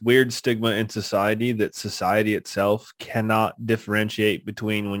just this weird stigma in society that society itself cannot differentiate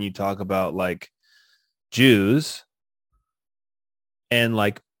between when you talk about like Jews and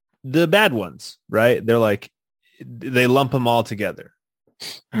like the bad ones, right? They're like, they lump them all together.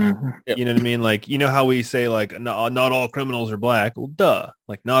 Mm-hmm. You know what I mean? Like, you know how we say like, not all criminals are black. Well, duh.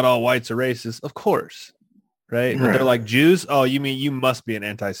 Like not all whites are racist. Of course. Right? But they're like, Jews? Oh, you mean you must be an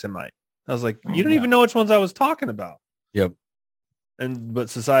anti-Semite. I was like, you don't even know which ones I was talking about. Yep. But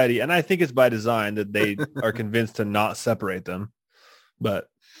society, and I think it's by design that they are convinced to not separate them. But,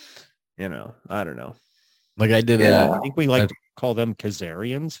 I don't know. Like I did. I think we like to call them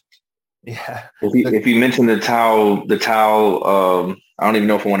Khazarians. Yeah. If you mention the towel, I don't even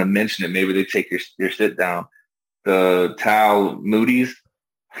know if I want to mention it. Maybe they take your sit down. The towel Moody's.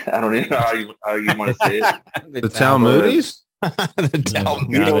 I don't even know how you want to say it. The Talmudis? The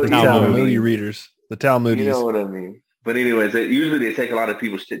Talmudi readers. The Talmudis. You know what I mean. But anyways, usually they take a lot of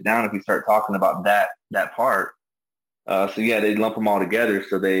people's shit down if you start talking about that part. So yeah, they lump them all together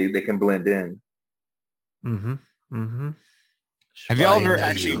so they can blend in. Mm-hmm. Mm-hmm. Have y'all ever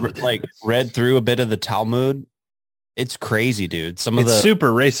actually like read through a bit of the Talmud? It's crazy, dude. It's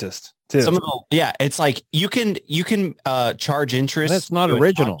super racist too. It's like you can charge interest. That's not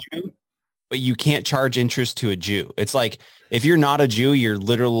original. Jew, but you can't charge interest to a Jew. It's like if you're not a Jew, you're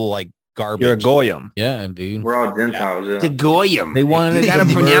literal like garbage. You're a goyim. Yeah, dude. We're all Gentiles. Yeah. The goyim. They wanted to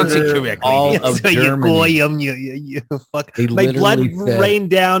pronounce it correctly. All of So you Germany. goyim, you fuck. They My blood literally said- rain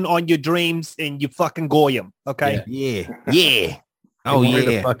down on your dreams, and you fucking goyim. Okay. Yeah. They wanted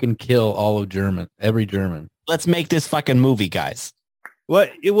to fucking kill all of every German. Let's make this fucking movie, guys.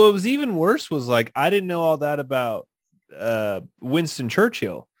 What was even worse was like I didn't know all that about Winston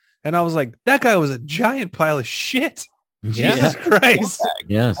Churchill, and I was like, that guy was a giant pile of shit. Jesus Christ.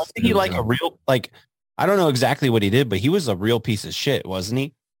 Yes. Wasn't he like a real like? I don't know exactly what he did, but he was a real piece of shit, wasn't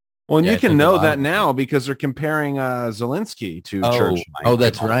he? Well, and Yeah, you it took can a know while. that now because they're comparing Zelensky to Churchill. Oh,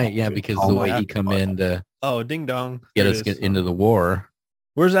 that's right. Yeah, because the way he come in to Oh, ding dong. get There us it is. into the war.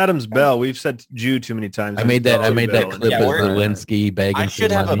 Where's Adam's bell? We've said Jew too many times. I made that Bell. clip Yeah, of where- Zelensky begging. I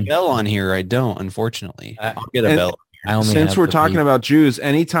should for have a money. bell on here. I don't, unfortunately. I'll get a And- bell. I only Since have we're the talking beat. about Jews,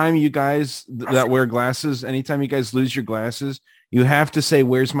 anytime you guys that wear glasses, anytime you guys lose your glasses, you have to say,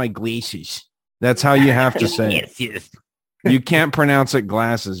 "Where's my glasses?" That's how you have to say it. yes. You can't pronounce it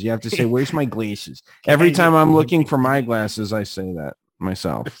glasses. You have to say, "Where's my glasses?" Every time I'm looking for my glasses, I say that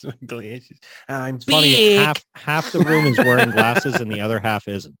myself. I'm Funny, half the room is wearing glasses and the other half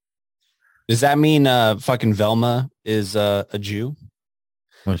isn't. Does that mean fucking Velma is a Jew?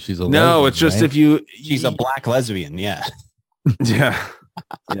 Well, she's a No, lesbian, it's just right? if you. She's a black lesbian. Yeah. Yeah.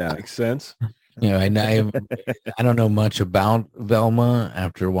 Yeah. makes sense. You know, and I don't know much about Velma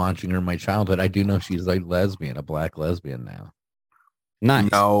after watching her in my childhood. I do know she's a lesbian, a black lesbian now. Nice.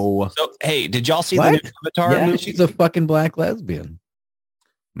 No. So, hey, did y'all see What? the new Avatar Yeah, movie? she's a fucking black lesbian.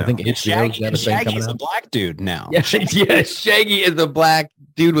 I think And HBO's Shaggy, got and a thing Shaggy coming is a out. black dude now. Yeah, yeah, Shaggy is a black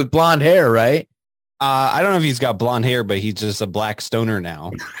dude with blonde hair, right? I don't know if he's got blonde hair, but he's just a black stoner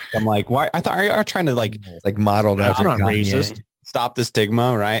now. I'm like, why? I thought you were trying to like It's like modeled That's after not Kanye. racist. Stop the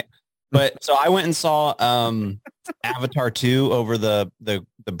stigma, right? But so I went and saw Avatar 2 over the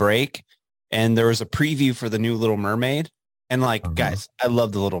break, and there was a preview for the new Little Mermaid. And like, guys, I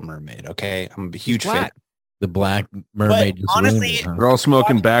love the Little Mermaid. Okay, I'm a huge fan. The black mermaid. just honestly, ruined it, huh? They're all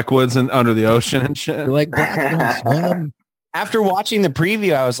smoking backwoods and under the ocean and shit. They're like black don't swim. After watching the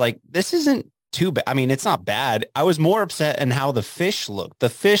preview, I was like, this isn't too bad. I mean, it's not bad. I was more upset in how the fish looked. The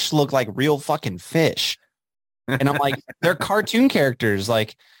fish looked like real fucking fish. And I'm like, they're cartoon characters.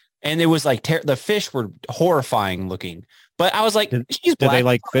 Like, and it was like the fish were horrifying looking. But I was like, she's Do black. they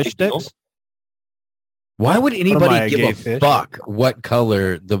like fish Big deal. sticks? Why would am I, anybody a give gay a fish? fuck what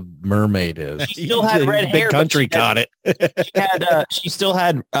color the mermaid is? She still had red Big hair. but country she had- got it. She still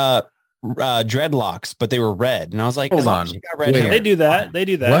had dreadlocks, but they were red. And I was like, Hold as long on. as she got red Wait. hair. They do that. They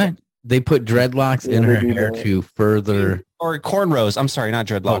do that. What? They put dreadlocks in Yeah, her they do hair that. to further. Or cornrows. I'm sorry, not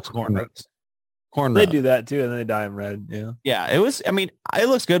dreadlocks. Oh, cornrows. Cornrows. They do that too, and then they dye them red. Yeah. Yeah, it was. I mean, it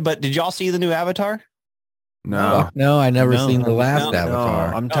looks good. But did y'all see the new Avatar? No. No, I never No. seen the last No.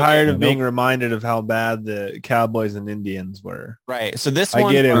 Avatar. I'm tired of Nope. being reminded of how bad the Cowboys and Indians were. Right. So this I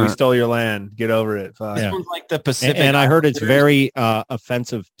one, get it. We stole your land. Get over it. Fuck. this Yeah. one's like the And, Pacific. and I heard it's Islanders. very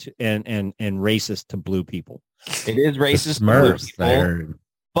offensive and racist to blue people. It is racist. to Smurfs. people, I heard.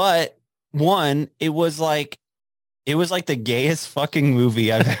 But it was like the gayest fucking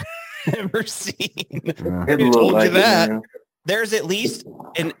movie I've ever seen. It Who looked told you like it, that? man. There's at least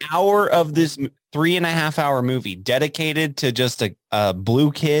an hour of this 3.5 hour movie dedicated to just a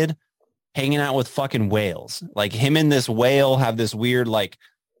blue kid hanging out with fucking whales. Like him and this whale have this weird like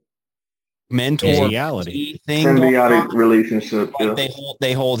mentor Reality. thing going Symbiotic on. relationship. Like Yeah.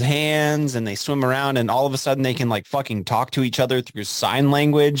 they hold hands and they swim around, and all of a sudden they can like fucking talk to each other through sign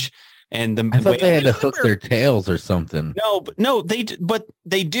language. And the I thought they had to whale- hook their tails or something. no, but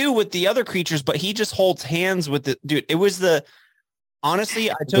they do with the other creatures, but he just holds hands with the dude. It was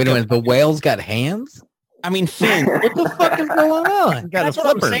honestly, I took Wait a minute, the whales got hands? I mean, Finn, What the fuck is going on? Got a that's what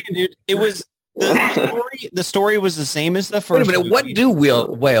I'm flipper. saying, dude. It was the story was the same as the first. Wait a minute, what movie. do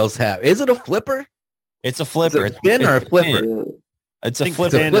whales have? Is it a flipper? It's a flipper. Is it fin or a flipper? Yeah. It's a think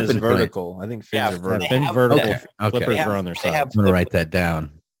flipper. fin is flipping vertical. I think fins Yeah, are they vertical. Fin have- vertical Okay, okay. flippers They have- are on their they have side. I'm gonna write that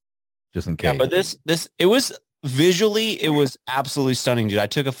down just in case. Yeah, but this it was visually, it was absolutely stunning, dude. I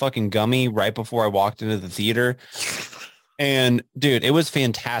took a fucking gummy right before I walked into the theater, and dude, it was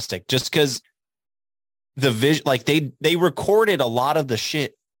fantastic. Just because the vision, like they recorded a lot of the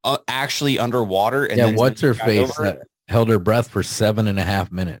shit actually underwater. And yeah, then what's her got face over it. held her breath for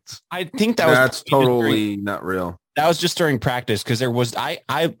 7.5 minutes? I think that was That's during- totally not real. that was just during practice because there was I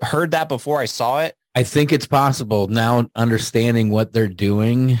heard that before I saw it, I think it's possible now, understanding what they're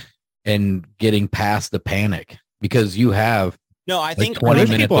doing and getting past the panic, because you have I think 20 there's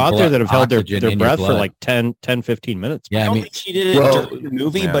minutes people of out there that have held their oxygen in your breath for blood. like 10, 15 minutes. Yeah, I I don't mean, think she did it during the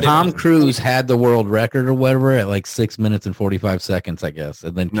movie, but Tom Cruise had the world record or whatever at like 6 minutes and 45 seconds, I guess.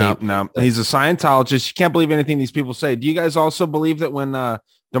 And then No, he's a Scientologist. You can't believe anything these people say. Do you guys also believe that when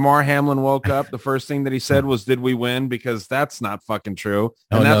Damar Hamlin woke up, the first thing that he said was, "Did we win?" Because that's not fucking true.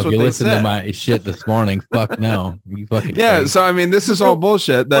 And that's if what you they listen said. to my shit this morning, fuck no. You fucking Yeah, crazy. so I mean, this is all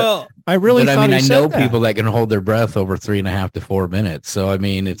bullshit. Well, I really But thought I mean, he I said know that. people that can hold their breath over 3.5 to 4 minutes. So I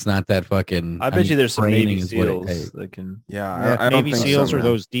mean, it's not that fucking. I bet you there's some training Navy is what it SEALs takes. that can. Yeah, I don't Navy think SEALs so, or man.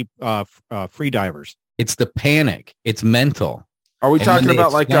 those deep free divers. It's the panic. It's mental. Are we And talking then they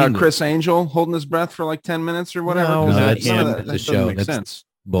about like explained it. Chris Angel holding his breath for like 10 minutes or whatever? No, 'Cause that's none of him. that The doesn't show. make That's sense.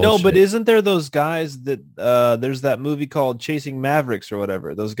 Bullshit. No, but isn't there those guys that there's that movie called Chasing Mavericks or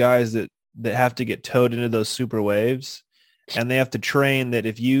whatever? Those guys that have to get towed into those super waves, and they have to train that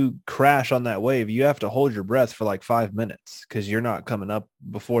if you crash on that wave, you have to hold your breath for like 5 minutes because you're not coming up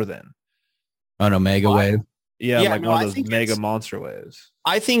before then. on a mega wave? Yeah, Yeah, like no, one I of those think mega it's- monster waves.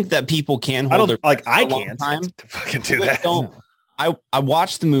 I think that people can I hold don't their like. breath I for a long can't time. to fucking do But that. don't- I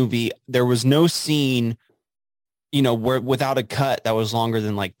watched the movie. There was no scene, where without a cut that was longer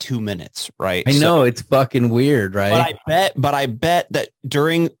than like 2 minutes, right? I know it's fucking weird, right? But I bet that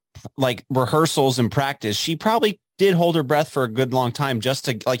during like rehearsals and practice, she probably did hold her breath for a good long time, just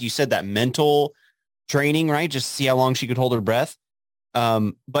to, like you said, that mental training, right? Just to see how long she could hold her breath.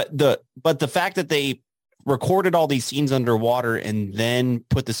 But the fact that they recorded all these scenes underwater and then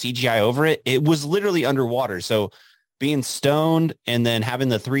put the CGI over it, it was literally underwater. So being stoned and then having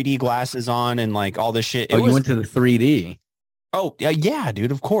the 3D glasses on and like all this shit. You went to the 3D. Oh yeah,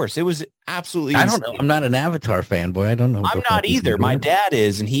 dude. Of course, it was absolutely. I don't insane. know. I'm not an Avatar fanboy. I don't know. I'm not either. My dad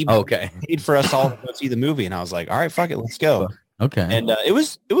is, and he paid for us all to go see the movie, and I was like, all right, fuck it, let's go. Okay. And it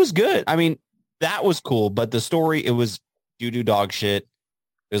was good. I mean, that was cool, but the story, it was doo-doo dog shit.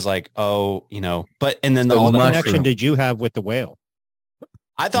 It was like, but and then What the connection did you have with the whale?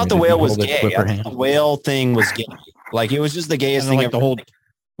 I thought the whale was gay. I thought the whale thing was gay. Like it was just the gayest thing Like ever. the whole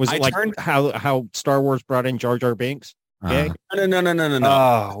was I it like turned- how Star Wars brought in Jar Jar Binks? Gay? No.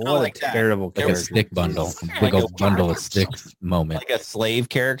 Oh, what like a that. terrible Like a character. stick bundle. Like Big a old bundle of sticks moment. Like a slave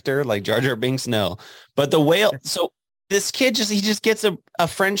character, like Jar Jar Binks. No, but the whale. So this kid just gets a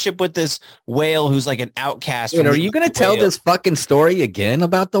friendship with this whale who's like an outcast. Wait, from are you going to the tell whale. this fucking story again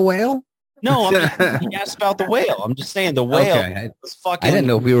about the whale? No, he asked about the whale. I'm just saying the whale Okay. was fucking. I didn't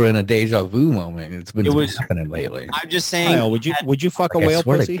know if we were in a deja vu moment. It was happening lately. I'm just saying. Kyle, would you fuck a Like, I whale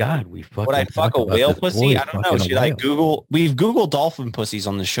swear pussy? to God, we fucking Would I fuck talked a about whale this pussy? boy I don't know. fucking a Should I whale. Google? We've Googled dolphin pussies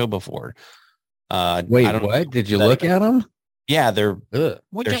on the show before. Wait, I don't what? Did you that- look at them? Yeah, they're. Would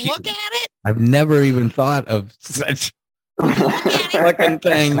they're you look huge. at it? I've never even thought of such fucking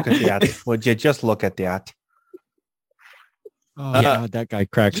thing. Look at that. Would you just look at that? Oh, God, that guy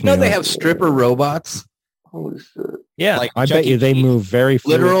cracks You know me they up. have stripper robots. Holy shit. Yeah. Like I Chuck bet E. you they Cheese. move very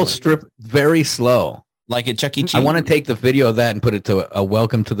Literal fluidly. strip, very slow. Like at Chuck E. Cheese. I want to take the video of that and put it to a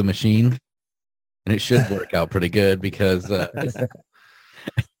welcome to the machine, and it should work out pretty good because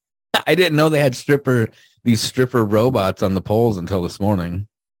I didn't know they had these stripper robots on the poles until this morning,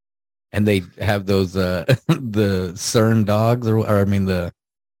 and they have those the CERN dogs or I mean the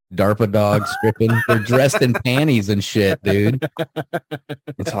DARPA dogs stripping. They're dressed in panties and shit, dude.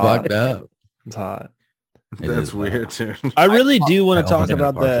 It's hot. fucked up. It's hot. It That's is weird too. I really do want I to talk almost got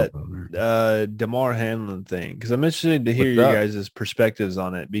about that partial over. Damar Hamlin thing because I'm interested to hear What's your up? guys' perspectives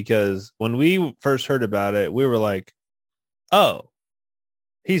on it because when we first heard about it, we were like, oh,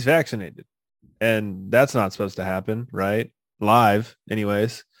 he's vaccinated. And that's not supposed to happen, right? Live,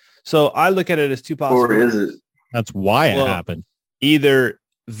 anyways. So I look at it as two Or possibilities. is it? That's why it Well, happened. Either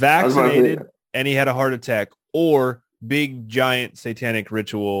was about to say vaccinated that. and he had a heart attack or big giant satanic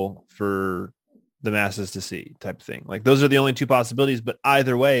ritual for the masses to see type of thing. Like those are the only two possibilities, but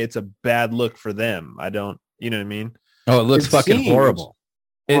either way, it's a bad look for them. I don't, you know what I mean? Oh, it looks It fucking seems- horrible.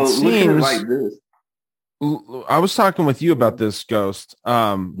 It Well, look at it seems like this. I was talking with you about this, Ghost.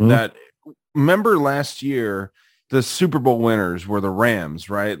 That remember last year the Super Bowl winners were the Rams,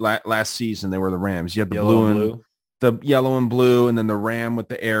 right? Last season they were the Rams. You had the the yellow and blue, and then the Ram with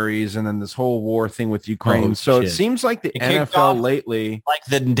the Aries, and then this whole war thing with Ukraine. Oh, so it shit. seems like the It kicked NFL off lately. like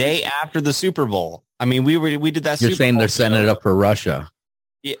the day after the Super Bowl. I mean, we did that. You're Super saying Bowl they're setting show. it up for Russia.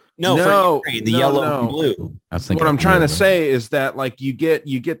 Yeah, no, No, for Ukraine, the no, yellow no. and blue. I was thinking What I'm trying to of- say is that like you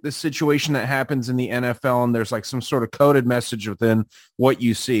get this situation that happens in the NFL and there's like some sort of coded message within what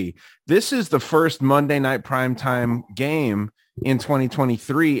you see. This is the first Monday night primetime game in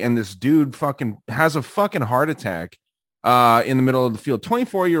 2023, and this dude fucking has a fucking heart attack in the middle of the field.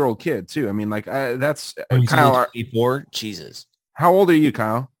 24-year-old kid too. I mean, like that's Kyle. 24. Jesus. How old are you,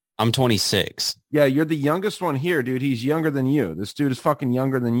 Kyle? I'm 26. Yeah, you're the youngest one here, dude. He's younger than you. This dude is fucking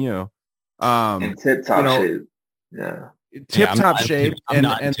younger than you. In tip-top shape. Yeah. Tip-top shape. I'm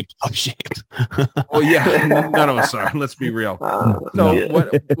not in tip-top shape. Well, yeah, none of us are. Let's be real. So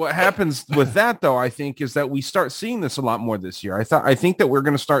what happens with that, though, I think, is that we start seeing this a lot more this year. I think that we're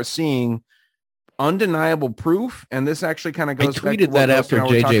going to start seeing undeniable proof, and this actually kind of goes. I tweeted that after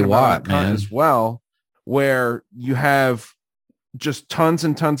JJ Watt, man, as well, where you have just tons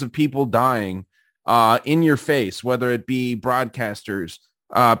and tons of people dying in your face, whether it be broadcasters,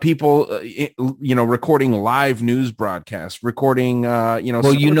 people, recording live news broadcasts, recording, well,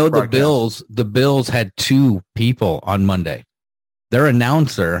 the Bills had 2 people on Monday. Their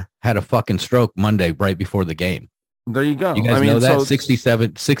announcer had a fucking stroke Monday right before the game. There you go. You guys know that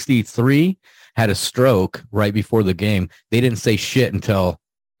 63 had a stroke right before the game. They didn't say shit until,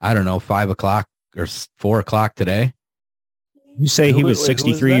 I don't know, 5 o'clock or 4 o'clock today. You say he was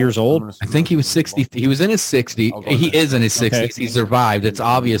 63 years old? I think he was 60. He was in his 60s. He is in his 60s. Okay. He survived. It's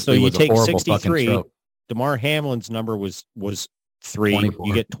obviously so you was take a horrible 63. fucking stroke. DeMar Hamlin's number was 3. 24.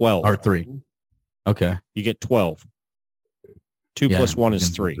 You get 12. Or 3. Okay. You get 12. 2 plus 1 is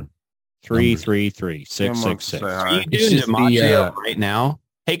 3. 3, 3, 3, 6, 6, 6. Are you doing DiMaggio right now?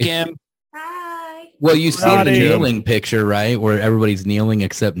 Hey, Kim. Hi. Well, you see the kneeling picture, right? Where everybody's kneeling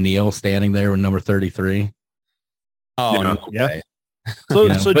except Neil standing there with number 33. Oh, no. Yeah. So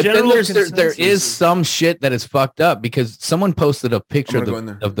but then there is some shit that is fucked up because someone posted a picture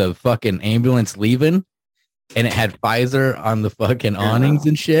of the fucking ambulance leaving, and it had Pfizer on the fucking awnings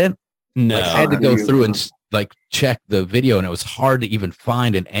and shit. No, I had to go through and like check the video, and it was hard to even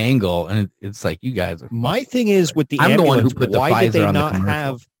find an angle. And it's like, you guys are. My thing is with the I'm ambulance, the one who put the why Pfizer did they on not the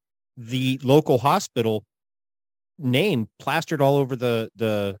have the local hospital name plastered all over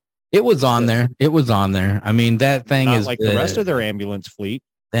the? It was on there. It was on there. I mean, that thing not is like the rest of their ambulance fleet.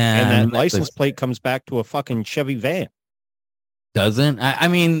 And that license plate comes back to a fucking Chevy van. Doesn't? I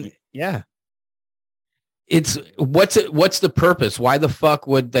mean, yeah. It's what's the purpose? Why the fuck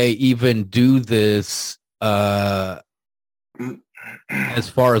would they even do this? As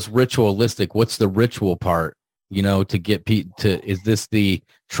far as ritualistic, what's the ritual part? To get is this the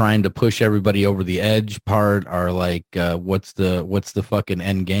trying to push everybody over the edge part, or like what's the fucking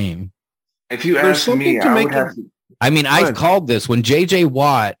end game? If you ask me, I called this when JJ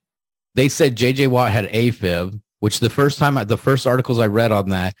Watt. They said JJ Watt had AFib, which the first articles I read on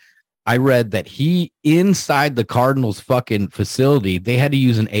that, I read that he inside the Cardinals fucking facility, they had to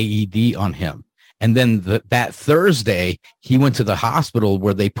use an AED on him. And then that Thursday, he went to the hospital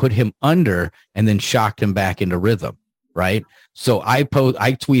where they put him under and then shocked him back into rhythm, right? So I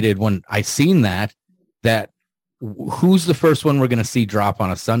tweeted when I seen that who's the first one we're going to see drop on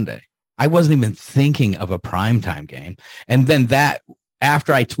a Sunday? I wasn't even thinking of a primetime game. And then that,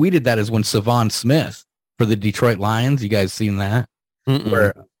 after I tweeted that, is when Savon Smith for the Detroit Lions, you guys seen that?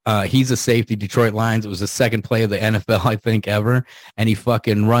 Where he's a safety, Detroit Lions. It was the second play of the NFL, I think, ever. And he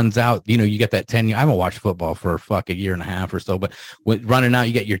fucking runs out. You get that 10 yard. I haven't watched football for a year and a half or so, but running out,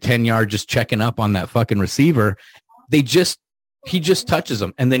 you get your 10 yard, just checking up on that fucking receiver. He just touches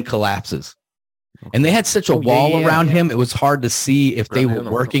him and then collapses. And they had such a wall around him. It was hard to see if they were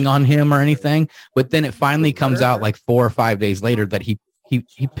working on him or anything. But then it finally comes out like 4 or 5 days later that he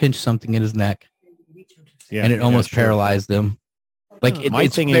pinched something in his neck. Yeah, and it almost paralyzed him. Like my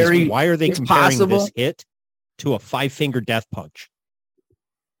thing is, why are they comparing this hit to a 5-finger death punch?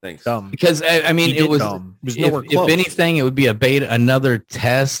 Thanks. Because I mean, it was if anything, it would be another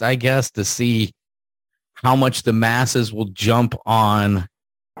test, I guess, to see how much the masses will jump on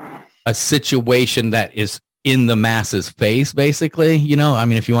a situation that is in the masses' face, basically. I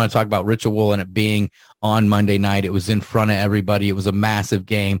mean, if you want to talk about ritual and it being on Monday night, it was in front of everybody. It was a massive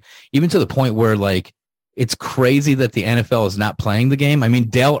game, even to the point where like. It's crazy that the NFL is not playing the game. I mean,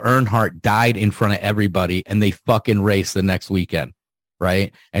 Dale Earnhardt died in front of everybody and they fucking raced the next weekend,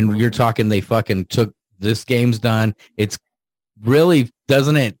 right? And you're talking they fucking took this game's done. It's really,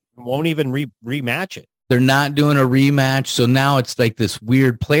 doesn't it? Won't even rematch it. They're not doing a rematch. So now it's like this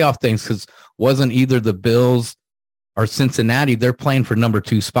weird playoff thing because wasn't either the Bills or Cincinnati. They're playing for number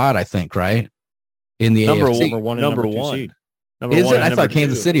 2 spot, I think, right? In the AFC. Number one seed. Is it? I thought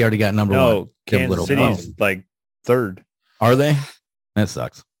Kansas City already got number 1. No, Kansas City's like 3rd. Are they? That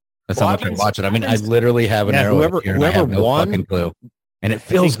sucks. That's how much I watch it. I mean, I literally have an arrow here and I have no fucking clue. And it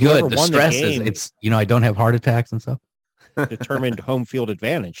feels good. The stress is, I don't have heart attacks and stuff. Determined home field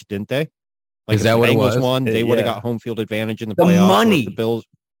advantage, didn't they? Like Is if that the what it Bengals was? won, they would have Yeah. got home field advantage in the The playoffs. money. The Bills.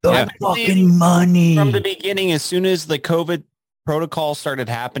 The Yeah. fucking money. From the beginning, as soon as the COVID protocol started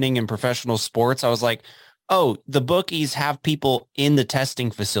happening in professional sports, I was like, oh, the bookies have people in the testing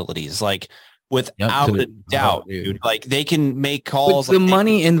facilities, like without a doubt, dude. Like they can make calls. But the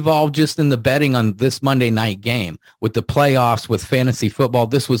money involved just in the betting on this Monday night game with the playoffs with fantasy football.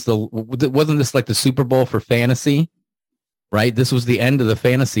 This was wasn't this like the Super Bowl for fantasy? Right? This was the end of the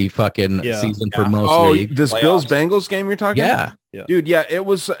fantasy fucking season for most leagues. This Bills Bengals game you're talking about? Yeah. Dude, yeah, it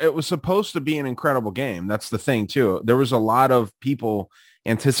was supposed to be an incredible game. That's the thing too. There was a lot of people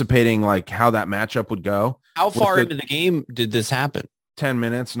anticipating like how that matchup would go. How far into the game did this happen? 10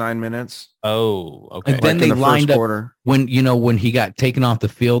 minutes, 9 minutes. Oh, okay. And then they lined up when he got taken off the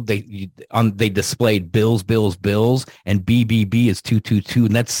field. They displayed Bills, and BBB is 222,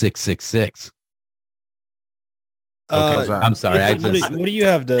 and that's 666. Okay, I'm sorry. What do you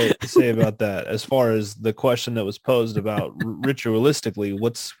have to say about that? As far as the question that was posed about ritualistically,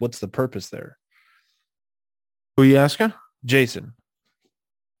 what's the purpose there? Who you asking? Jason.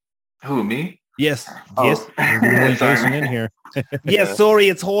 Who, me? Yes. Oh. Yes. Jason in here. Yes. Sorry,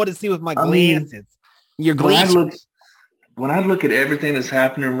 it's hard to see with my glasses. Your glasses. When I look at everything that's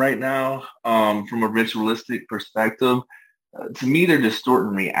happening right now, from a ritualistic perspective, to me, they're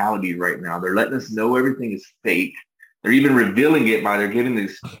distorting reality right now. They're letting us know everything is fake. They're even revealing it by they're giving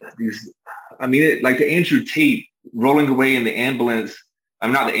these. I mean, like the Andrew Tate rolling away in the ambulance.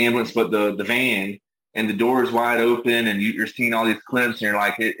 I'm not the ambulance, but the van, and the door is wide open, and you're seeing all these clips, and you're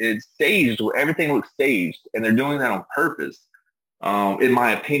like, it's staged. Everything looks staged, and they're doing that on purpose. In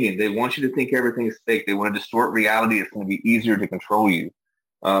my opinion, they want you to think everything is fake. They want to distort reality. It's going to be easier to control you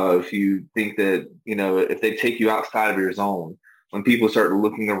if you think that if they take you outside of your zone. When people start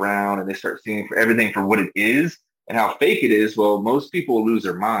looking around and they start seeing everything for what it is. And how fake it is, well, most people will lose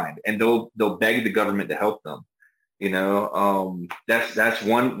their mind and they'll beg the government to help them. That's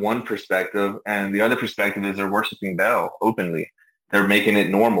one perspective. And the other perspective is they're worshiping Baal openly. They're making it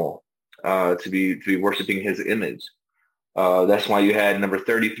normal to be worshiping his image. That's why you had number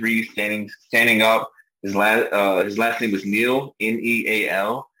 33 standing up. His last name was Neal,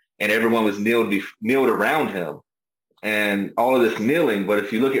 Neal, and everyone was kneeled around him. And all of this kneeling, but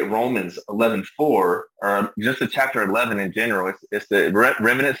if you look at Romans 11:4, or just the chapter 11 in general, it's the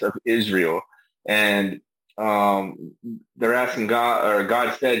remnants of Israel. And they're asking God, or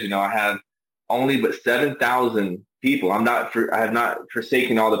God said, I have only but 7,000 people. I have not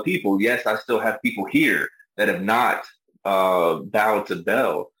forsaken all the people. Yes, I still have people here that have not bowed to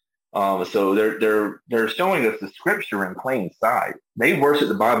Baal. So they're showing us the scripture in plain sight. They worship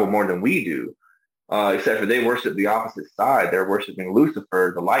the Bible more than we do. Except for they worship the opposite side. They're worshiping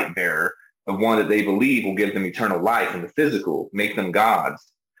Lucifer, the light bearer, the one that they believe will give them eternal life in the physical, make them gods.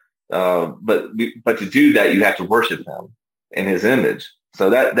 But to do that, you have to worship him in his image. So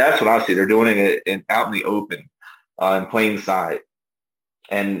that's what I see. They're doing it out in the open, in plain sight.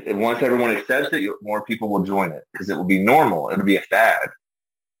 And once everyone accepts it, more people will join it because it will be normal. It'll be a fad.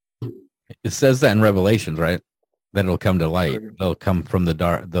 It says that in Revelations, right? Then it'll come to light. They'll come from the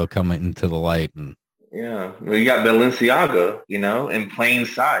dark. They'll come into the light. And yeah, well, you got Balenciaga, in plain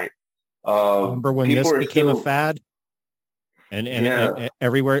sight. Remember when this became a fad? And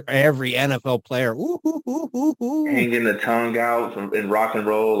everywhere, every NFL player hanging the tongue out in rock and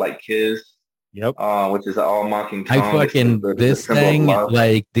roll like Kiss. Yep. Which is all mocking tongue. I fucking this thing,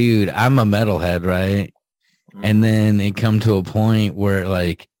 like, dude, I'm a metalhead, right? Mm-hmm. And then it come to a point where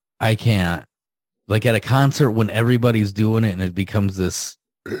like I can't. Like at a concert when everybody's doing it and it becomes this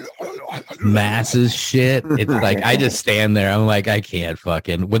masses shit. It's like I just stand there. I'm like, I can't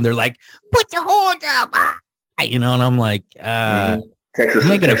fucking when they're like, put your horns up, and I'm like, you're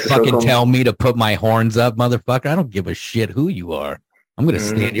not gonna fucking tell me to put my horns up, motherfucker. I don't give a shit who you are. I'm gonna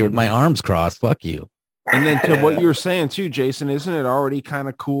stand here with my arms crossed. Fuck you. And then to what you were saying too, Jason, isn't it already kind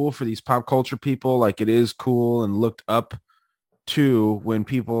of cool for these pop culture people? Like it is cool and looked up to when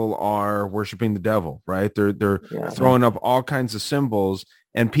people are worshiping the devil, right? They're throwing up all kinds of symbols,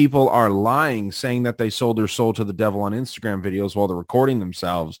 and people are lying, saying that they sold their soul to the devil on Instagram videos while they're recording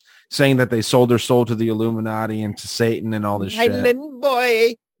themselves, saying that they sold their soul to the Illuminati and to Satan and all this shit. Island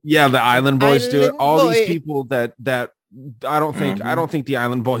boy. Yeah, the Island Boys do it. All these people that I don't think the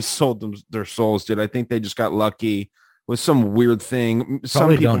Island Boys sold their souls, dude. I think they just got lucky with some weird thing. Some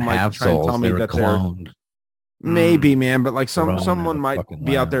people don't might have try and tell souls. me They were that cloned. Maybe, man, but like someone might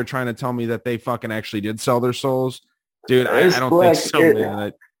be liar. out there trying to tell me that they fucking actually did sell their souls. Dude, I don't think so,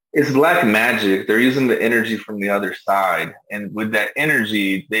 man. It's black magic. They're using the energy from the other side. And with that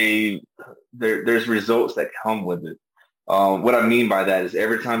energy, there's results that come with it. What I mean by that is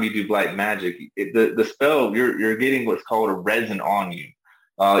every time you do black magic, the spell, you're getting what's called a resin on you.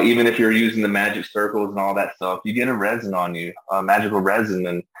 Even if you're using the magic circles and all that stuff, you get a resin on you, magical resin,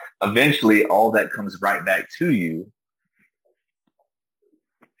 and eventually all that comes right back to you.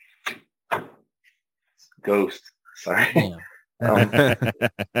 Ghost. Sorry. Yeah.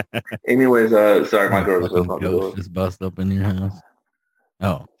 Anyways, sorry, my girl was open. Ghost just bust up in your house.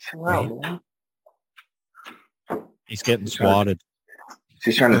 Oh. Wow, man. He's getting swatted.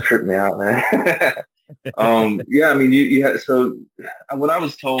 She's trying to trip me out, man. Yeah, I mean, you had, so what I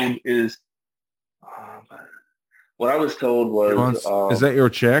was told is, is that your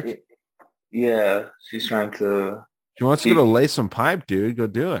chick? Yeah, she's trying to. She wants to go to lay some pipe, dude. Go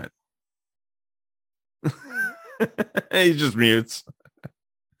do it. He just mutes.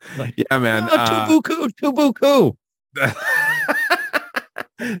 Yeah, man. Tubuku.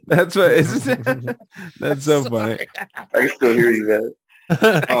 That's what isn't. That's so funny. I can still hear you, man.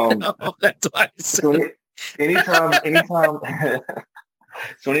 That's why I said. Anytime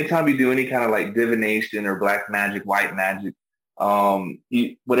so anytime you do any kind of like divination or black magic, white magic,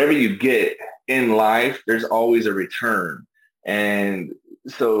 whatever you get in life, there's always a return. And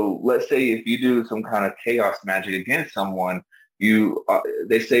so let's say if you do some kind of chaos magic against someone,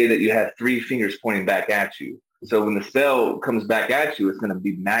 they say that you have 3 fingers pointing back at you. So when the spell comes back at you, it's going to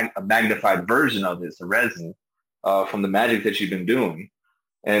be a magnified version of it. It's a resin from the magic that you've been doing.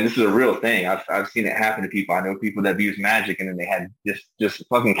 And this is a real thing. I've seen it happen to people. I know people that have used magic and then they had just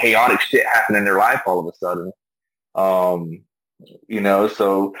fucking chaotic shit happen in their life all of a sudden.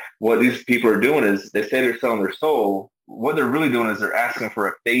 So what these people are doing is they say they're selling their soul. What they're really doing is they're asking for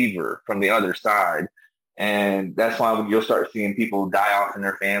a favor from the other side. And that's why you'll start seeing people die off in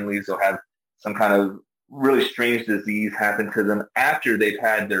their families. They'll have some kind of really strange disease happen to them after they've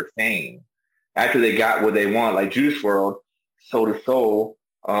had their fame, after they got what they want. Like Juice WRLD sold his soul.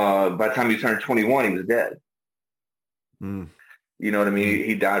 By the time he turned 21, he was dead. You know what I mean?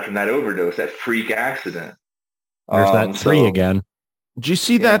 He died from that overdose, that freak accident. There's that tree again. Did you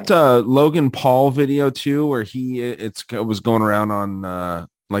see that Logan Paul video too, where it was going around on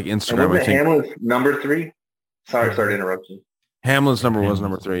like Instagram? I think Hamlin's number 3. Sorry to interrupt you. Hamlin's number was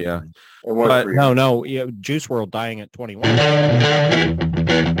number 3, yeah. It was But 3. No, yeah, Juice WRLD dying at 21.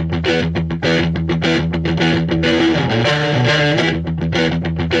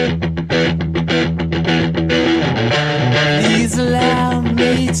 Please allow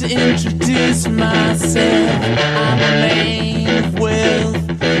me to introduce myself. I'm a man of wealth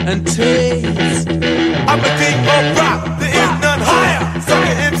and taste. I'm the king of rock, there is none higher.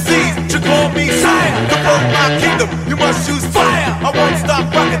 Sucker MCs should call me sire. To fuck my kingdom, you must choose fire. I won't stop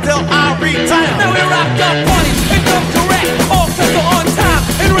rocking till I retire. Now we rock our parties and come correct. All sets are on time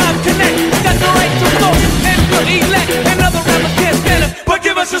and rhyme connect. Got the right to flow and we'll elect. And other rappers can't stand it, but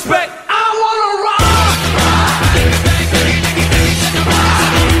give us respect. I wanna rock.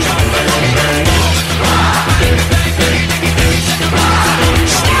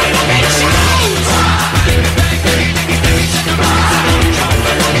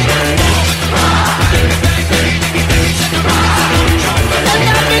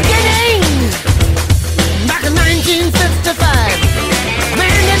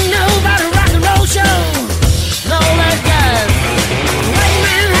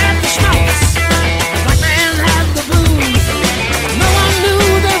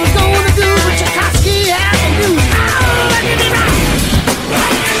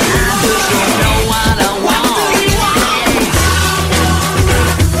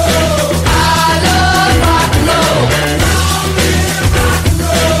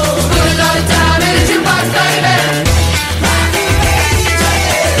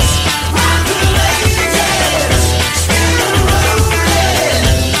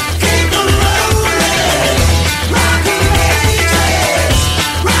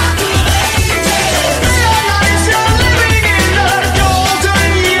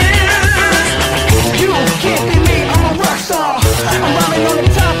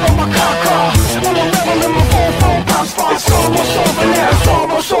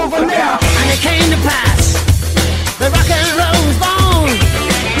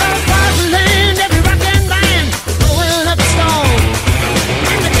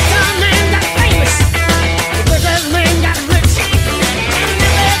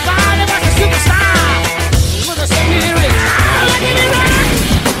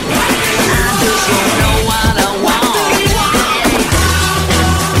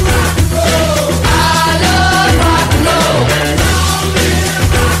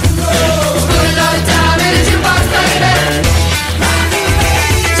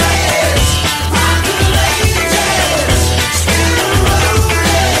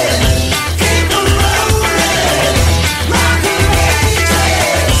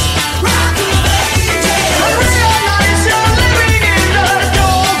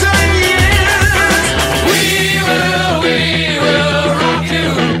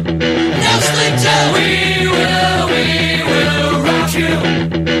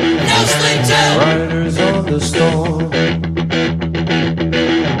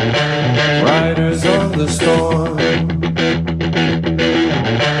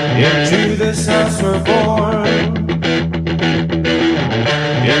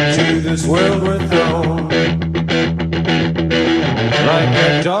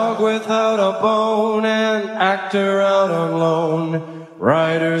 Dog without a bone and actor out on loan.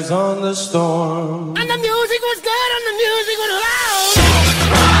 Riders on the storm. And the music was good, and the